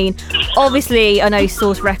on? I mean, obviously, I know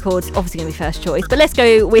Source Records obviously going to be first choice, but let's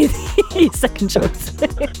go with your second choice.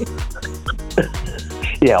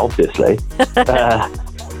 Yeah, obviously.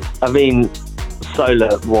 I mean,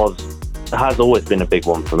 solo has always been a big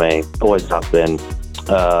one for me. Always has been.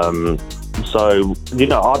 So,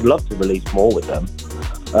 I'd love to release more with them.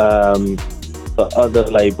 But other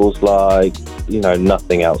labels like,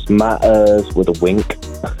 Nothing Else Matters with a wink,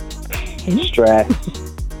 Stress,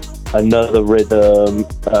 Another Rhythm.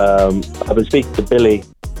 I've been speaking to Billy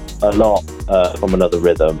a lot from Another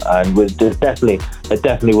Rhythm, and there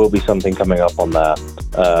definitely will be something coming up on there.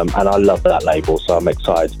 And I love that label, so I'm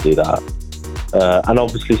excited to do that. And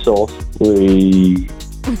obviously Source,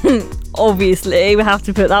 Obviously, we have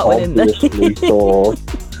to put that one in there. Obviously Source.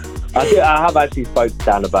 I have actually spoke to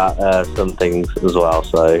Dan about some things as well,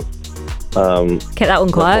 so... Keep that one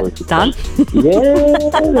quiet, Dan. Yeah,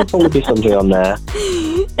 there'll probably be something on there.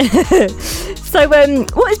 So,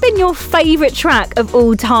 what has been your favourite track of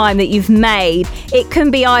all time that you've made? It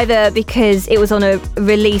can be either because it was on a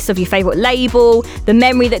release of your favourite label, the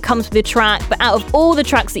memory that comes with the track, but out of all the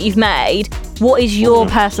tracks that you've made, what is your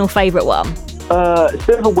personal favourite one? It's a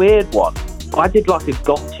bit of a weird one. I did like a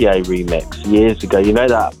Gautier remix years ago. You know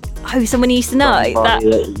that? Oh, someone you used to know?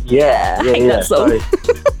 Yeah. I hate that song.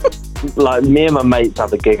 Like, me and my mates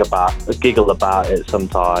have a giggle about it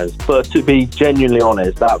sometimes. But to be genuinely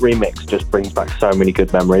honest, that remix just brings back so many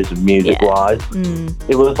good memories of music-wise.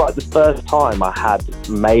 It was like the first time I had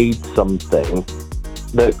made something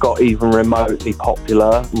that got even remotely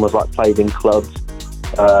popular and was like played in clubs.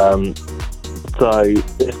 So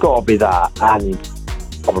it's got to be that, and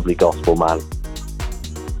probably Gospel Man.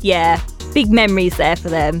 Yeah, Big memories there for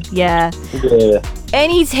them. Yeah. Yeah.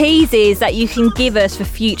 Any teases that you can give us for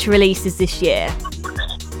future releases this year?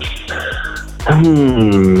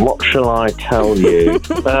 What shall I tell you?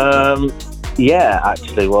 Yeah,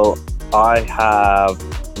 actually, well, I have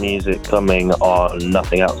music coming on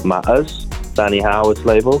Nothing Else Matters, Danny Howard's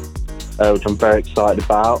label, which I'm very excited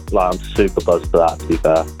about. Like, I'm super buzzed for that, to be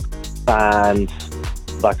fair. And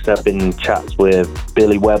like I said, I've been in chats with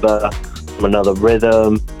Billy Weber from Another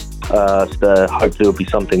Rhythm. So hopefully it'll be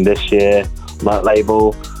something this year on that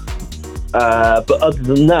label. But other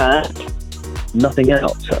than that, nothing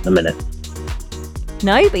else at the minute.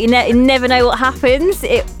 No, but you never know what happens.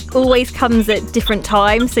 It always comes at different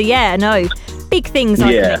times. So yeah, no, big things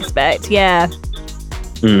I can expect. Yeah.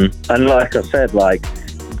 And like I said, like,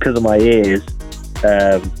 because of my ears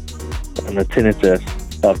and the tinnitus,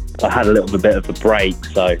 I had a little bit of a break.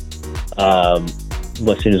 So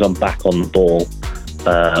as soon as I'm back on the ball,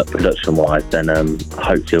 production wise, then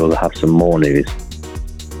hopefully we'll have some more news.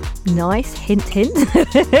 Nice, hint.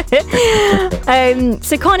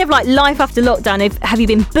 So kind of like life after lockdown, have you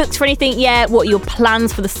been booked for anything yet? What are your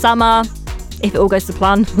plans for the summer, if it all goes to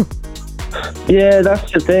plan? Yeah,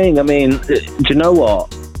 that's the thing. I mean, do you know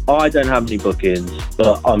what? I don't have any bookings,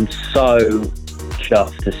 but I'm so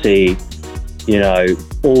chuffed to see, you know,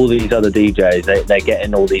 all these other DJs, they're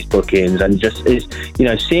getting all these bookings, and just, it's, you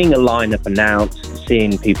know, seeing a lineup announced,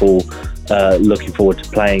 seeing people looking forward to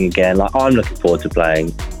playing again. Like, I'm looking forward to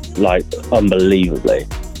playing, like, unbelievably.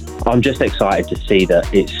 I'm just excited to see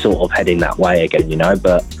that it's sort of heading that way again, you know.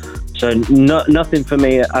 But so nothing for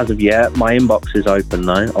me as of yet. My inbox is open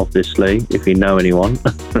though, obviously, if you know anyone.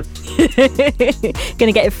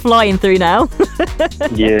 Gonna get it flying through now.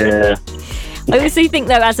 Yeah. I also think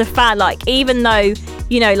though, as a fan, like, even though,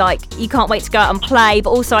 you know, like, you can't wait to go out and play,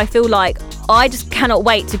 but also I feel like I just cannot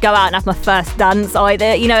wait to go out and have my first dance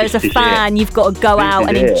either. You know, as a fan, you've got to go out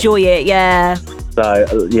and enjoy it. Yeah.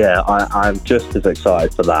 So yeah, I'm just as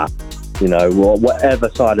excited for that. You know, whatever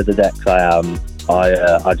side of the decks I am,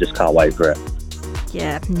 I just can't wait for it.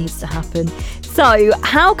 Yeah, it needs to happen. So,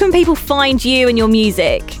 how can people find you and your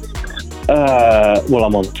music? Well,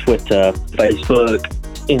 I'm on Twitter, Facebook,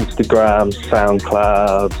 Instagram,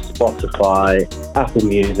 SoundCloud, Spotify, Apple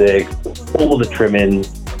Music, all the trimmings.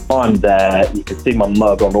 I'm there. You can see my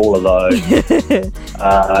mug on all of those.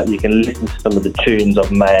 You can listen to some of the tunes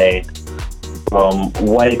I've made from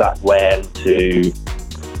way back when to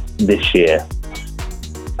this year.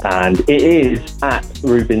 And it is at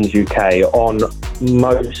Roobinz UK on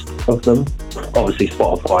most of them. Obviously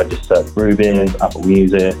Spotify, just search Roobinz, Apple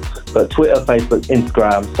Music, but Twitter, Facebook,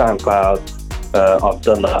 Instagram, SoundCloud, I've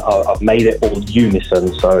done that. I've made it all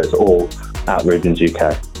unison, so it's all at Roobinz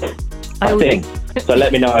UK. I think. So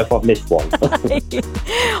let me know if I've missed one.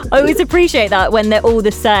 I always appreciate that when they're all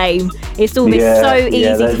the same. It's almost so easy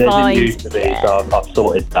to find. They used to be, so I've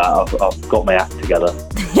sorted that. I've got my act together.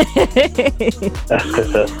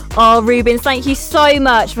 Oh, Roobinz, thank you so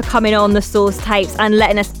much for coming on the Source Tapes and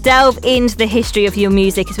letting us delve into the history of your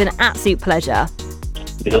music. It's been an absolute pleasure.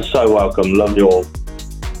 You're so welcome. Love you all.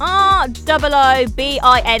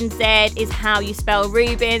 Roobinz is how you spell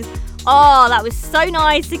Roobinz. Oh, that was so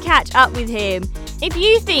nice to catch up with him. If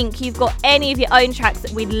you think you've got any of your own tracks that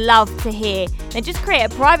we'd love to hear, then just create a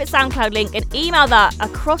private SoundCloud link and email that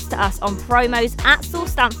across to us on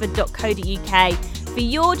promos@sourcestanford.co.uk for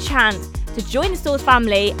your chance to join the Source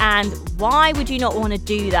family. And why would you not want to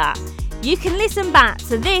do that? You can listen back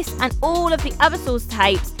to this and all of the other Source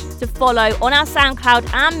tapes to follow on our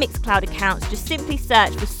SoundCloud and Mixcloud accounts. Just simply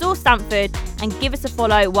search for Source Stanford and give us a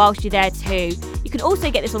follow whilst you're there too. You can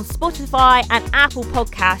also get this on Spotify and Apple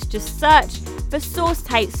Podcasts. Just search for Source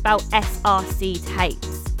Tapes, spelled SRC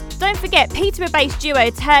Tapes. Don't forget, Peterborough-based duo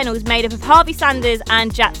Eternals, made up of Harvey Sanders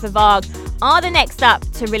and Jack Favag, are the next up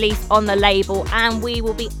to release on the label, and we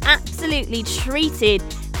will be absolutely treated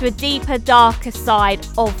to a deeper, darker side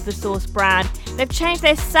of the Source brand. They've changed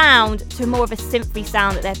their sound to more of a synthy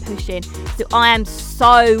sound that they're pushing, so I am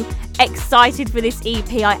so excited for this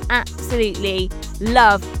EP. I absolutely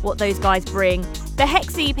love what those guys bring. The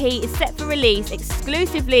Hex EP is set for release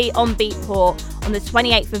exclusively on Beatport on the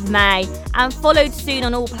 28th of May and followed soon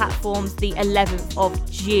on all platforms the 11th of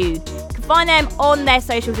June. You can find them on their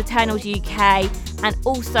socials, Eternals UK, and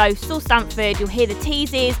also Source Stanford. You'll hear the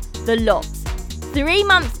teases, the lots. 3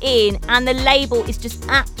 months in and the label is just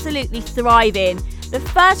absolutely thriving. The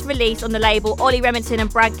first release on the label, Ollie Remington and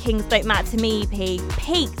Brad King's Don't Matter to Me EP,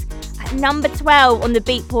 peaked at number 12 on the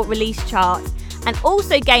Beatport release charts and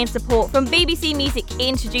also gained support from BBC Music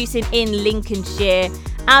Introducing in Lincolnshire.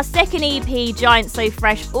 Our second EP, Giant So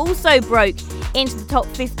Fresh, also broke into the top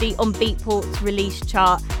 50 on Beatport's release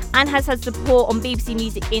chart and has had support on BBC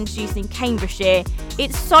Music Introducing Cambridgeshire.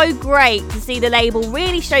 It's so great to see the label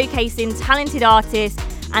really showcasing talented artists,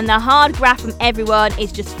 and the hard graft from everyone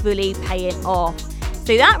is just fully paying off.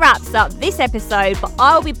 So that wraps up this episode, but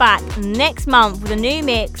I'll be back next month with a new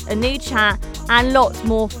mix, a new chat, and lots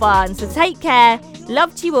more fun. So take care,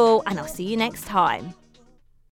 love to you all, and I'll see you next time.